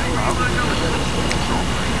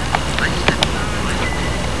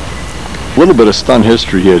 A little bit of stunt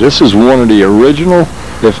history here. This is one of the original,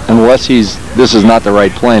 unless this is not the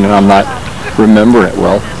right plane and I'm not remembering it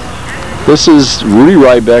well. This is Rudy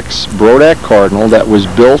Rybeck's Brodak Cardinal that was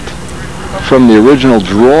built from the original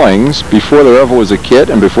drawings before there ever was a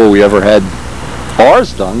kit and before we ever had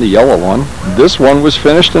ours done, the yellow one. This one was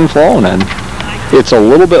finished and flown, and it's a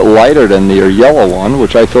little bit lighter than the yellow one,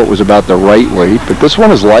 which I thought was about the right weight, but this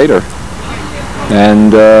one is lighter.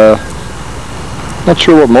 And not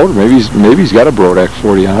sure what motor, maybe he's got a Brodak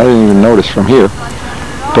 40 on. I didn't even notice from here.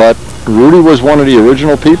 But Rudy was one of the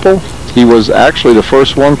original people. He was actually the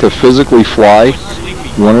first one to physically fly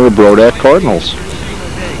one of the Brodak Cardinals.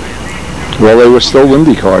 Well, they were still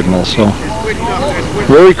Windy Cardinals, so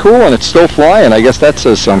very cool, and it's still flying. I guess that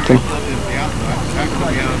says something.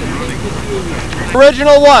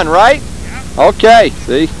 Original one, right? Okay,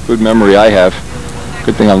 see, good memory I have.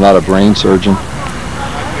 Good thing I'm not a brain surgeon.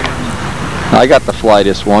 I got to fly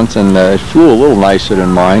this once, and it flew a little nicer than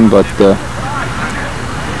mine, but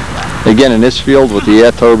again, in this field with the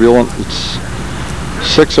air turbulent, it's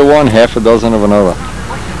 6 of one, half a dozen of another.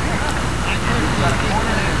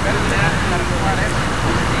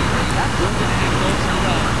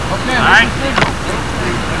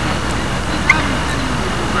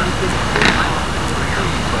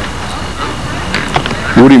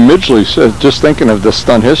 Woody Midgley said, just thinking of the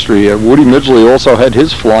stunt history, Woody Midgley also had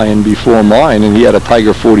his fly-in before mine, and he had a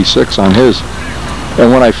Tiger 46 on his.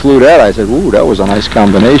 And when I flew that, I said, ooh, that was a nice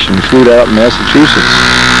combination. Flew that out in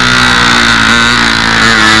Massachusetts.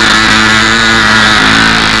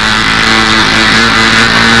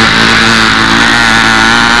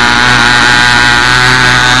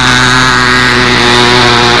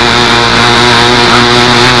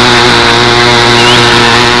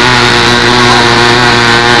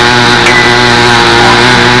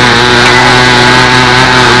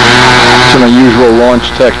 Unusual launch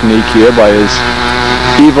technique here by his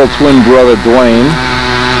evil twin brother Dwayne.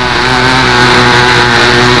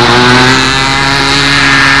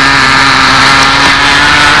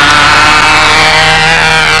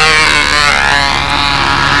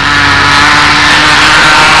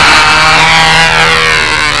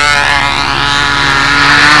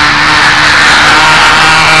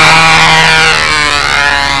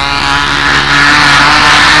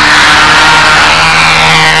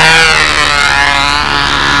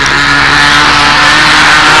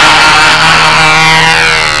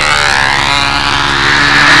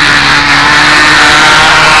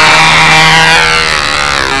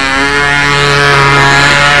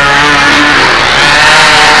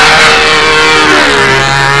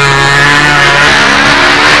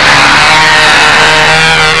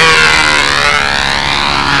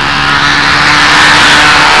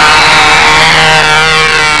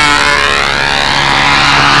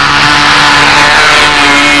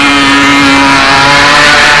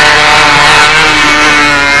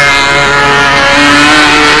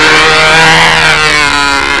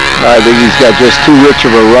 I think he's got just too rich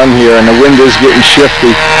of a run here, and the wind is getting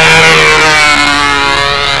shifty.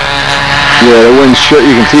 Yeah, the wind's shifty.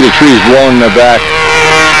 You can see the trees blowing in the back.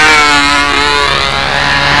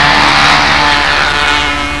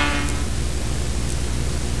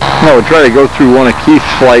 Now we'll try to go through one of Keith's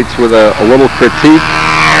flights with a little critique.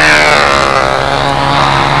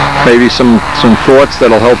 Maybe some thoughts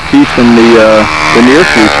that'll help Keith in the near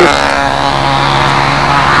future.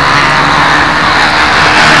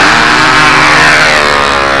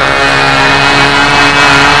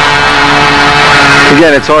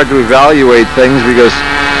 Again, it's hard to evaluate things because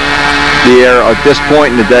the air at this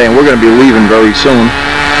point in the day, and we're going to be leaving very soon.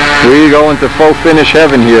 We go into faux finish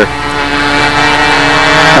heaven here.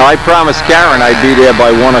 Now, I promised Karen I'd be there by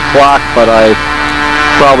 1 o'clock, but I'd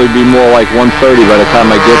probably be more like 1:30 by the time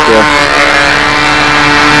I get there.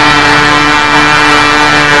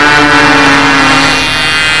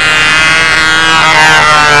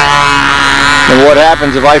 And what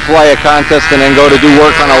happens if I fly a contest and then go to do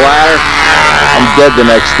work on a ladder? I'm dead the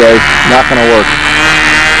next day. Not going to work.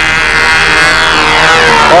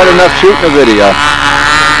 Hard enough shooting a video.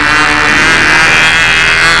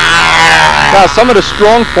 Now, some of the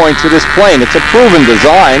strong points of this plane, it's a proven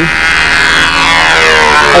design,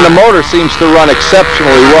 and the motor seems to run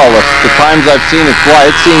exceptionally well. The times I've seen it fly,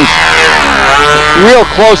 it seems real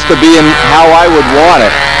close to being how I would want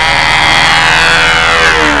it.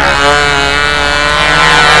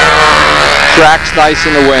 Track's nice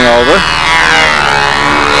in the wing over.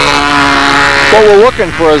 What we're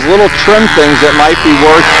looking for is little trim things that might be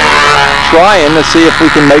worth trying to see if we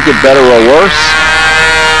can make it better or worse.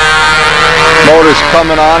 Motor's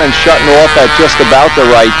coming on and shutting off at just about the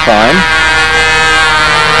right time.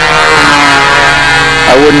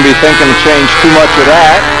 I wouldn't be thinking to change too much of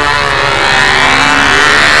that.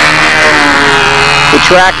 The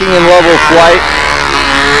tracking in level flight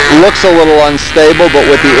looks a little unstable, but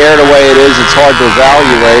with the air the way it is, it's hard to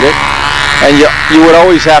evaluate it. And you would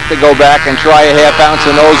always have to go back and try a ½ ounce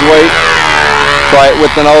of nose weight. Try it with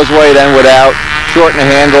the nose weight and without. Shorten the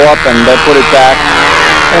handle up and then put it back.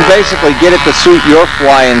 And basically get it to suit your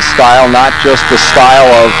flying style, not just the style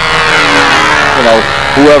of, you know,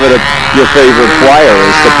 whoever your favorite flyer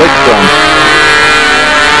is to pick from.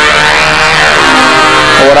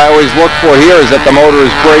 And what I always look for here is that the motor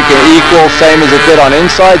is braking equal, same as it did on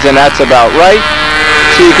insides, and that's about right.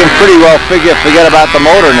 So you can pretty well forget about the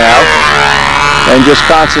motor now and just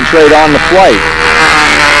concentrate on the flight.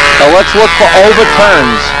 Now let's look for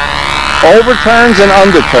overturns. Overturns and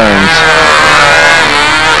underturns.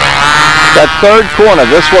 That third corner,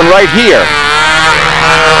 this one right here,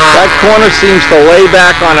 that corner seems to lay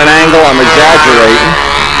back on an angle, I'm exaggerating,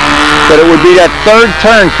 but it would be that third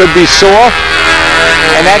turn could be soft,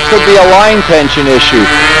 and that could be a line tension issue.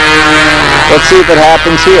 Let's see if it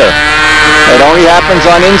happens here. It only happens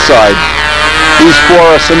on inside. These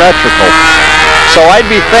four are symmetrical. So I'd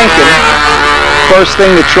be thinking, first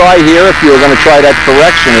thing to try here, if you were going to try that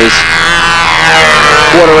correction, is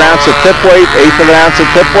 1/4 ounce of tip weight, 1/8 of an ounce of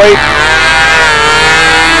tip weight.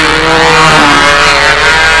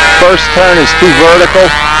 First turn is too vertical.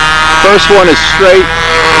 First one is straight.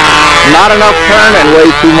 Not enough turn and way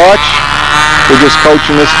too much. We're just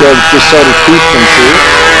coaching this just so the teeth can see it.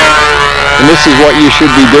 And this is what you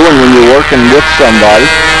should be doing when you're working with somebody.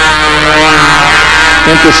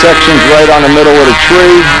 Intersection's right on the middle of the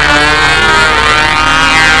tree.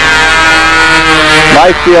 My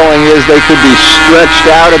feeling is they could be stretched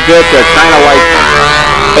out a bit. They're kind of like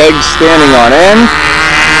eggs standing on end.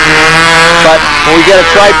 But when we get a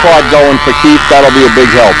tripod going for Keith, that'll be a big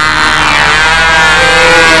help.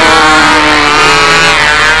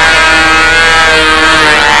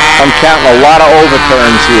 I'm counting a lot of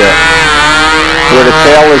overturns here. Where the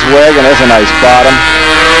tail is wagging, there's a nice bottom.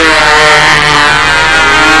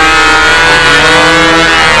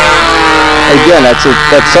 Again, that's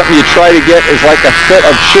something you try to get is like a fit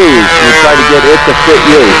of shoes. You try to get it to fit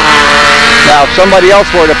you. Now, if somebody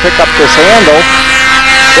else were to pick up this handle,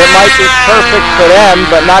 it might be perfect for them,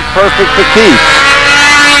 but not perfect for Keith.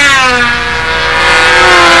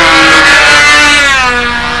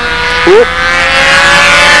 Oop.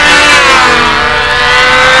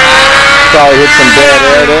 Probably hit some bad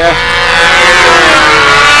air there.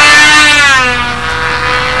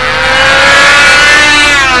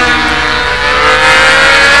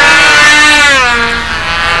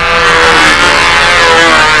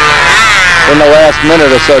 In the last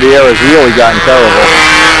minute or so, the air has really gotten terrible.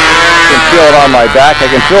 I can feel it on my back. I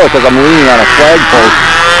can feel it because I'm leaning on a flagpole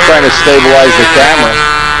trying to stabilize the camera.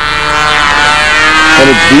 And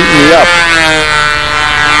it's beating me up.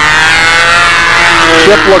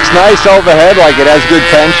 Ship looks nice overhead, like it has good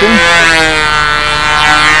tension.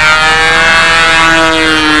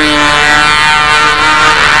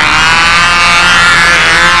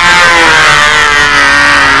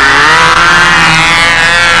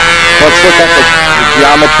 Let's look at the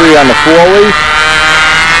geometry on the 4-leaf.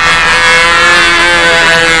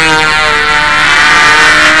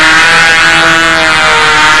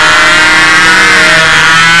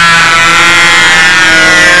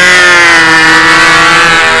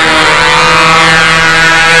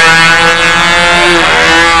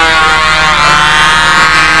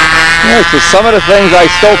 Yeah, so some of the things I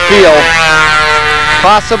still feel,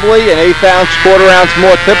 possibly an 1/8 ounce, 1/4 ounce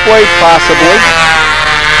more tip weight, possibly.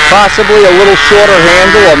 Possibly a little shorter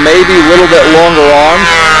handle or maybe a little bit longer arms.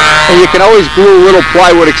 And you can always glue little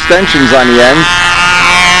plywood extensions on the ends.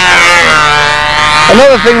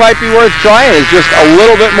 Another thing might be worth trying is just a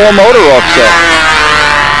little bit more motor offset.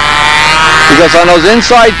 Because on those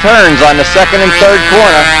inside turns on the second and third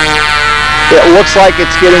corner, it looks like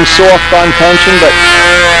it's getting soft on tension, but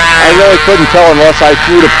I really couldn't tell unless I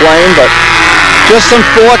flew the plane. But just some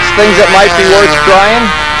thoughts, things that might be worth trying.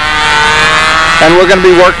 And we're going to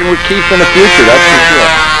be working with Keith in the future, that's for sure.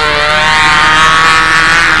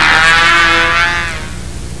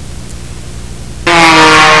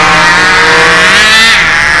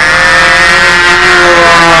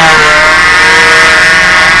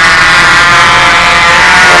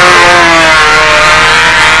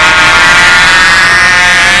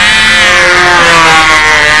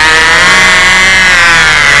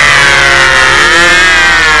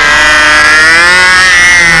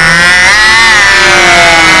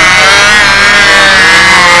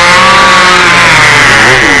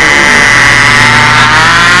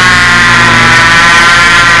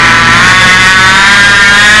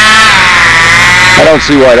 I don't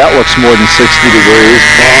see why that looks more than 60 degrees.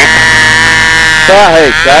 Hey,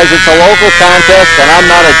 guys, it's a local contest, and I'm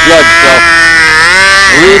not a judge, so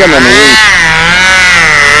read them and read.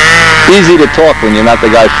 Easy to talk when you're not the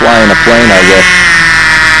guy flying a plane, I guess.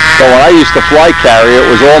 So when I used to fly carrier, it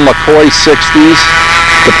was all McCoy 60s.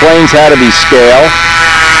 The planes had to be scale.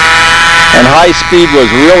 And high speed was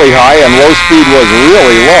really high, and low speed was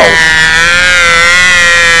really low.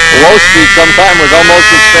 Low speed sometimes was almost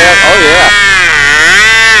as fast. Oh, yeah.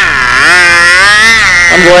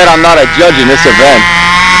 I'm glad I'm not a judge in this event.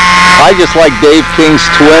 I just like Dave King's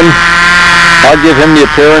twin. I'll give him the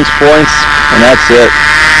appearance points, and that's it.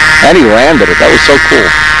 And he landed it. That was so cool.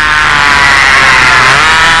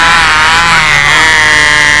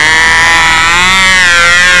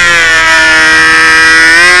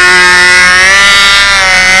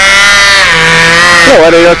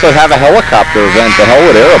 Well, they also have a helicopter event. The hell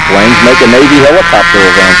with airplanes. Make a Navy helicopter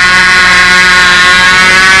event.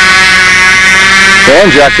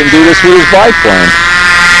 Banjack can do this with his biplane.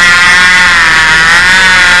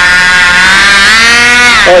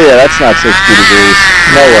 Oh yeah, that's not 60 degrees.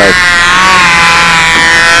 No way.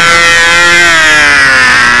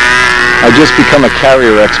 I just become a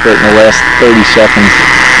carrier expert in the last 30 seconds.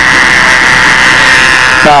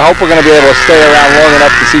 Now, I hope we're going to be able to stay around long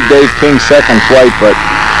enough to see Dave King's second flight, but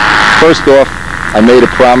first off, I made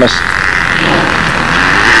a promise.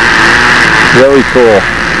 Very cool.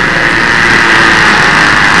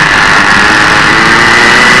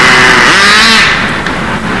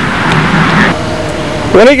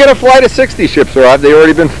 When are you going to fly to 60 ships, or have they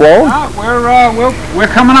already been flown?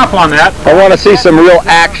 We're coming up on that. I want to see some real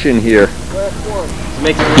action here.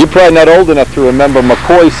 You're probably not old enough to remember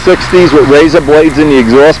McCoy 60s with razor blades in the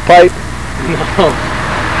exhaust pipe? No.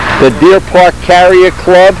 The Deer Park Carrier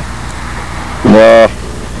Club? No.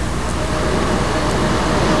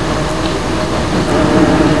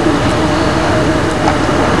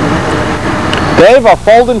 Dave, are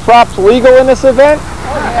folding props legal in this event?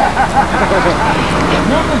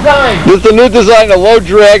 This is the new design, a low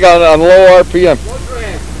drag on low RPM.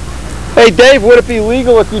 Hey Dave, would it be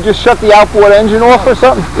legal if you just shut the outboard engine off or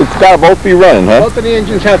something? It's got to both be running, huh? Both of the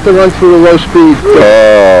engines have to run through a low speed.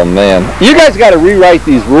 Oh man, you guys got to rewrite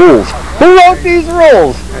these rules. Who wrote these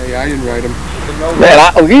rules? Hey, I didn't write them. Man,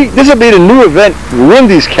 this will be the new event,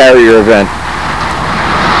 Wendy's Carrier event.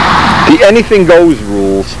 The anything goes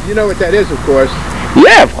rules. You know what that is, of course.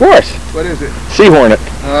 Yeah, of course. What is it? Sea Hornet.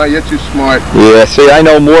 Oh, you're too smart. Yeah, see, I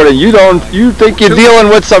know more than you don't. You think you're dealing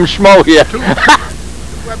with some schmo here.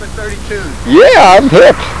 Weber 32s. Yeah, I'm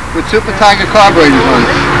hip. With Super Tiger carburetors on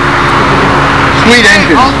it. Sweet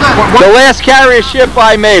engines. The last carrier ship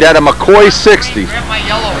I made had a McCoy 60.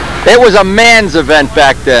 It was a man's event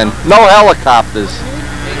back then. No helicopters.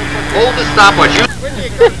 Hold the stopwatch.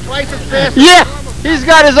 Yeah, he's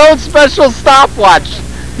got his own special stopwatch.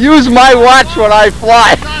 Use my watch when I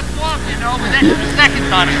fly.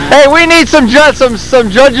 Hey, we need some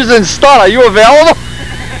judges in Stun. Are you available?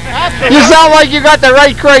 You sound like you got the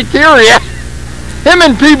right criteria. Him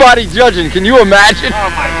and Peabody judging, can you imagine? Oh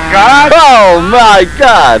my God. Oh my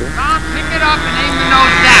God. Tom, pick it up and aim the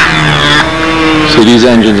nose down. See, these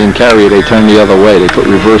engines in Carrier, they turn the other way. They put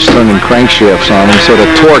reverse turning crankshafts on them, so the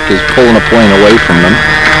torque is pulling a plane away from them.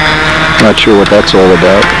 Not sure what that's all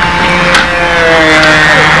about.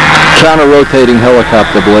 Counter-rotating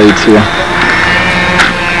helicopter blades here.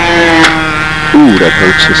 Ooh, that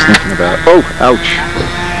hurts just thinking about it. Oh, ouch.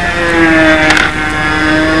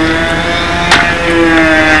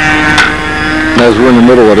 As we're in the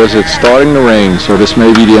middle of this, it's starting to rain, so this may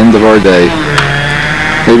be the end of our day.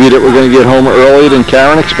 Maybe that we're going to get home earlier than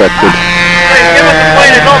Karen expected.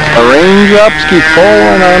 The raindrops keep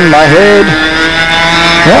falling on my head.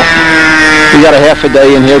 Yeah. We got a half a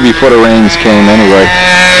day in here before the rains came anyway.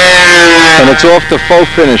 And it's off to Faux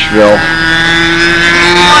Finishville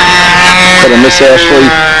for the Miss Ashley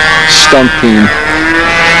stunt team.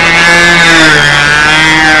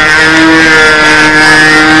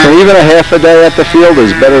 And even a half a day at the field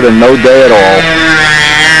is better than no day at all.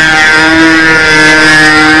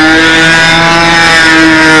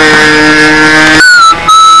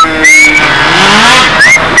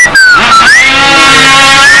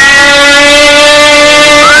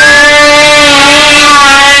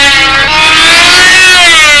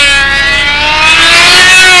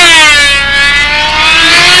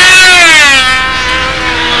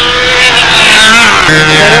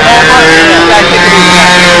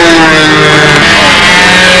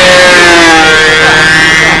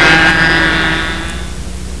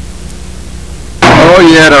 Oh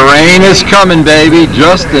yeah, the rain is coming, baby,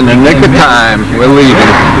 just in the nick of time. We're leaving.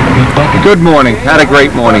 Good morning. Had a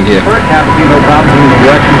great morning here.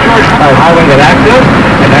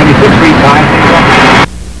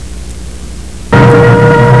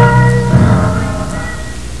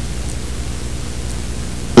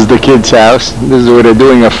 This is the kids' house. This is where they're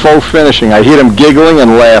doing a faux finishing. I hear them giggling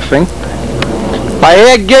and laughing. I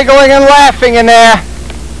hear giggling and laughing in there.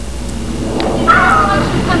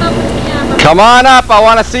 Come on up, I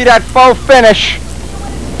want to see that faux finish.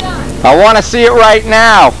 I want to see it right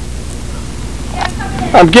now.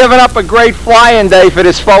 I'm giving up a great flying day for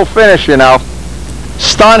this faux finish, you know.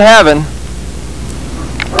 Stun heaven.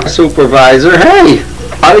 Supervisor, hey,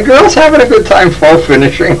 are the girls having a good time faux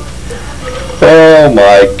finishing? Oh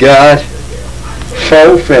my God.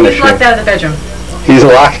 Faux finishing. He's locked out of the bedroom. He's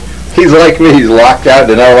locked. He's like me, he's locked out.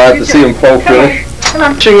 They're not allowed to see him faux finish. Come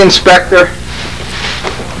on. Finishing inspector.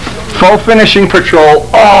 Faux finishing patrol.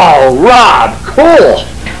 Oh, Rob, cool.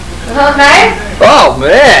 Okay. Oh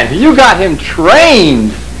man, you got him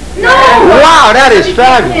trained. No. Wow, that is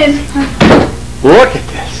fabulous. Look at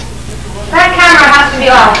this. That camera has to be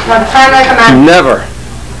off by the time I come out. Never.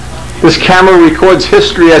 This camera records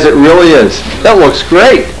history as it really is. That looks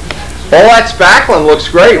great. All that spackling looks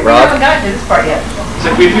great, We Rob. haven't gotten to this part yet.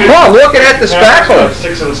 Oh, I'm looking at the spackle.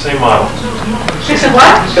 6 of the same model. 6 of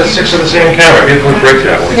what? It's got 6 of the same camera. It won't break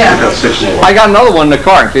that one. Yeah. It's got 6 more. I got another one in the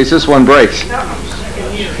car in case this one breaks.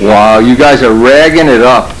 Wow, you guys are ragging it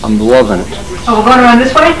up. I'm loving it. Oh, we're going around this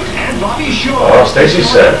way? Oh, Stacy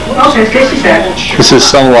said. Okay, Stacy said. This is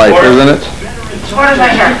some life, isn't it? What is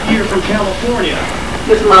right here?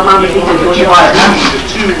 This is my mama's eating with water.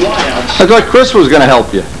 I thought Chris was going to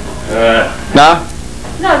help you. Nah?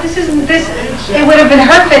 No, this isn't, this, it would have been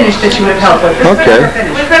her finish that you would have helped with. This Okay. is her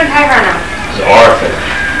finish. We couldn't have her now. It's our finish.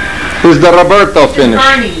 This is the Roberto finish.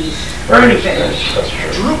 Bernie's. Bernie finish. That's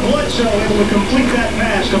true. Drew Bledsoe able to complete that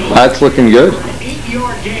pass to That's looking good.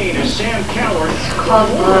 8-yard gain as Sam Coward,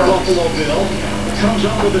 Buffalo Bill, comes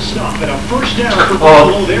up with a stop and a first down for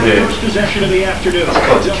Buffalo, their first possession of the afternoon.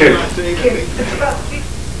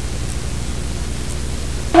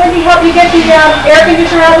 Let me help you get the air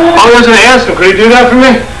conditioner out of the I was going to ask him, could he do that for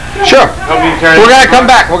me? Sure. We're going to come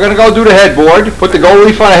back. We're going to go do the headboard, put the gold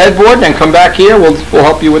leaf on the headboard, and then come back here. We'll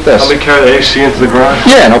help you with this. Help me carry the AC into the garage?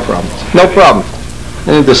 Yeah, no problem. No problem.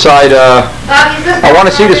 And decide, I want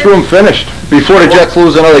to see this room finished before the Jets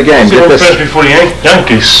lose another game. Get this. finished before the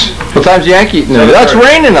Yankees. What time's the Yankee? No, that's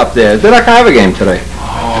raining up there. They're not going to have a game today.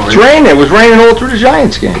 It's raining. It was raining all through the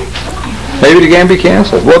Giants game. Maybe the game be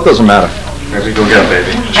canceled. Well, it doesn't matter. Maybe go get it,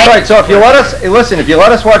 baby. All right, so if you let us, listen, if you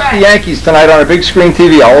let us watch the Yankees tonight on a big screen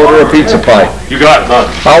TV, I'll order a pizza pie. You got it,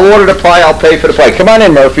 done. I'll order the pie, I'll pay for the pie. Come on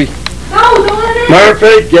in, Murphy. No, don't let it in.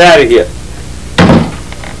 Murphy, get out of here.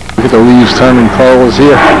 Look at the leaves turning colors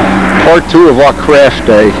here. Part 2 of our craft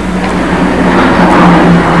day.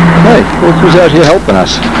 Hey, look who's out here helping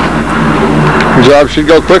us. The job should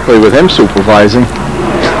go quickly with him supervising.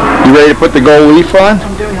 You ready to put the gold leaf on?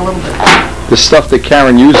 I'm doing a little bit. The stuff that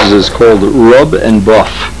Karen uses is called rub and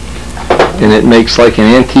buff, and it makes like an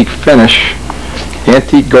antique finish,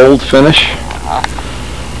 antique gold finish,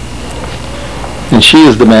 and she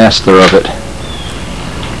is the master of it.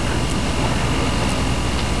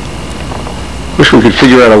 Wish we could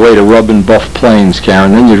figure out a way to rub and buff planes,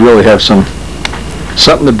 Karen, then you'd really have something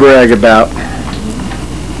to brag about.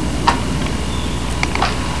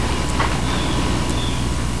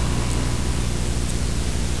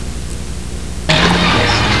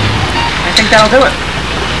 That'll do it.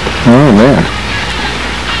 Oh, man.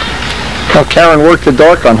 Well, Karen worked the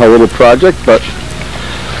dark on her little project, but...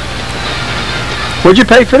 What'd you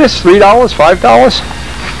pay for this? $3? $5?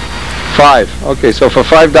 $5. Okay, so for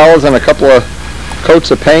 $5 and a couple of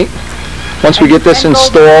coats of paint, once we get this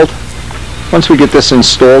installed, and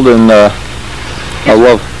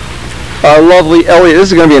our lovely Elliot,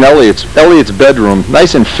 this is going to be an Elliot's bedroom.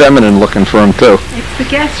 Nice and feminine looking for him, too. It's the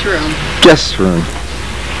guest room. Guest room.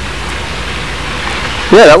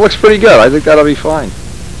 Yeah, that looks pretty good. I think that'll be fine.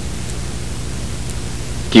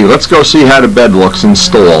 Okay, let's go see how the bed looks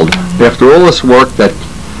installed. After all this work that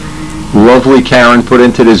lovely Karen put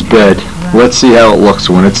into this bed, let's see how it looks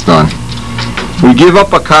when it's done. We give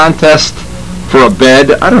up a contest for a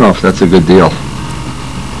bed. I don't know if that's a good deal.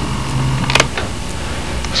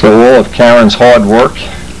 So all of Karen's hard work.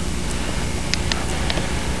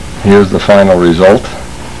 Here's the final result.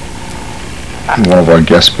 One of our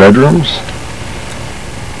guest bedrooms.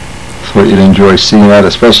 What you'd enjoy seeing that,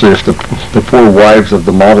 especially if the poor wives of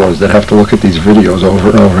the modelers that have to look at these videos over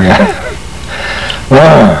and over again.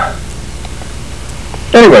 Wow.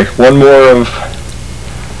 Anyway,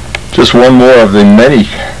 just one more of the many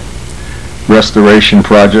restoration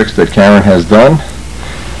projects that Karen has done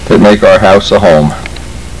that make our house a home.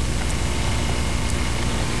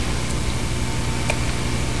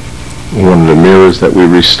 One of the mirrors that we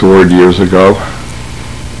restored years ago.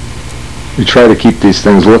 We try to keep these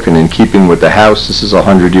things looking in keeping with the house. This is a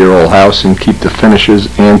 100-year-old house, and keep the finishes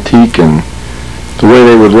antique and the way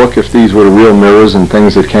they would look if these were the real mirrors and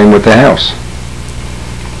things that came with the house.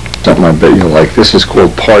 Something I bet you'll like. This is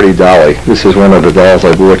called Party Dolly. This is one of the dolls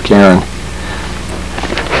I bought Karen.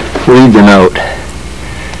 Read the note.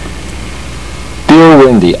 Dear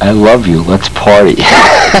Wendy, I love you. Let's party.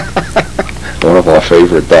 One of our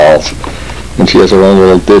favorite dolls. And she has her own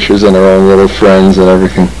little dishes and her own little friends and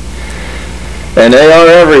everything. And they are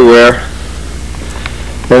everywhere.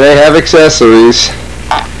 And they have accessories.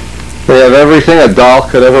 They have everything a doll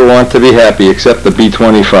could ever want to be happy except the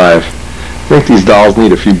B-25. I think these dolls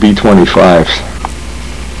need a few B-25s.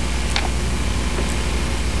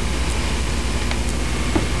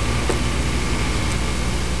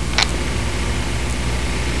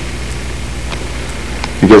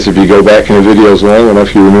 I guess if you go back in the videos long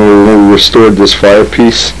enough, you remember when we restored this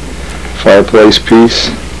fireplace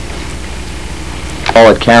piece. All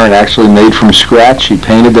that Karen actually made from scratch. She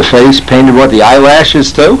painted the face, painted what, the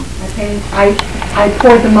eyelashes too? I I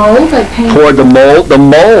poured the mold, I painted... Poured the mold? The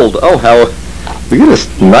mold! Oh, how... Look at this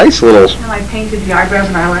nice little... And I painted the eyebrows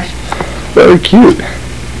and eyelashes. Very cute.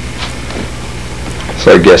 It's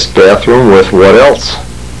our guest bathroom with what else?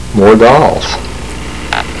 More dolls.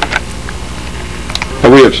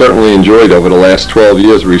 And we have certainly enjoyed over the last 12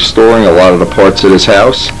 years restoring a lot of the parts of this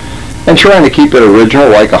house and trying to keep it original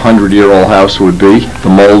like a 100-year-old house would be. The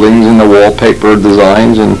moldings and the wallpaper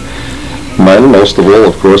designs and most of all,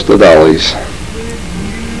 of course, the dollies.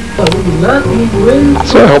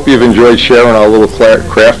 So I hope you've enjoyed sharing our little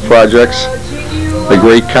craft projects. A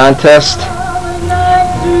great contest.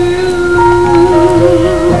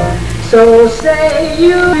 So say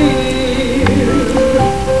you...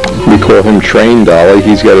 We call him Train Dolly.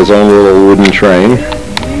 He's got his own little wooden train.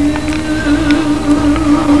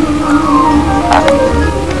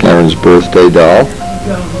 Karen's birthday doll.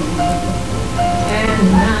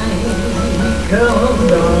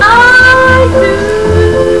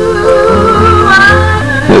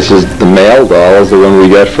 This is the male doll, is the one we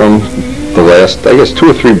got from the last, I guess, 2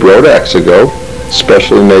 or 3 Brodacks ago.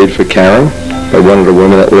 Specially made for Karen by one of the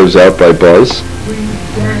women that lives out by Buzz.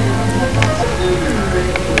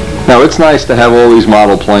 Now it's nice to have all these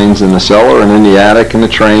model planes in the cellar and in the attic and the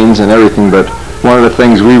trains and everything, but one of the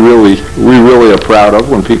things we really are proud of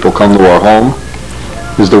when people come to our home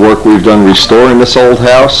is the work we've done restoring this old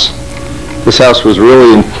house. This house was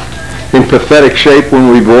really in pathetic shape when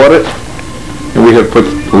we bought it, and we have put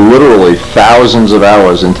literally thousands of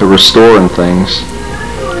hours into restoring things.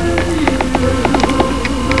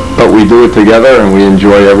 But we do it together and we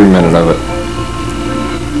enjoy every minute of it.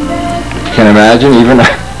 You can imagine,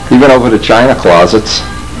 even over the china closets,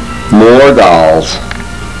 more dolls.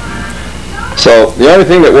 So the only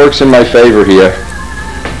thing that works in my favor here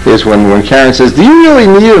is when Karen says, do you really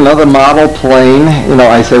need another model plane? You know,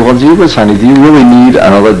 I say, well, gee whiz, honey, do you really need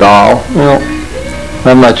another doll? You know,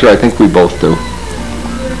 I'm not sure. I think we both do.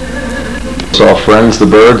 It's our friends, the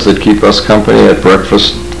birds, that keep us company at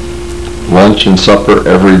breakfast, lunch, and supper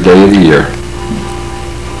every day of the year.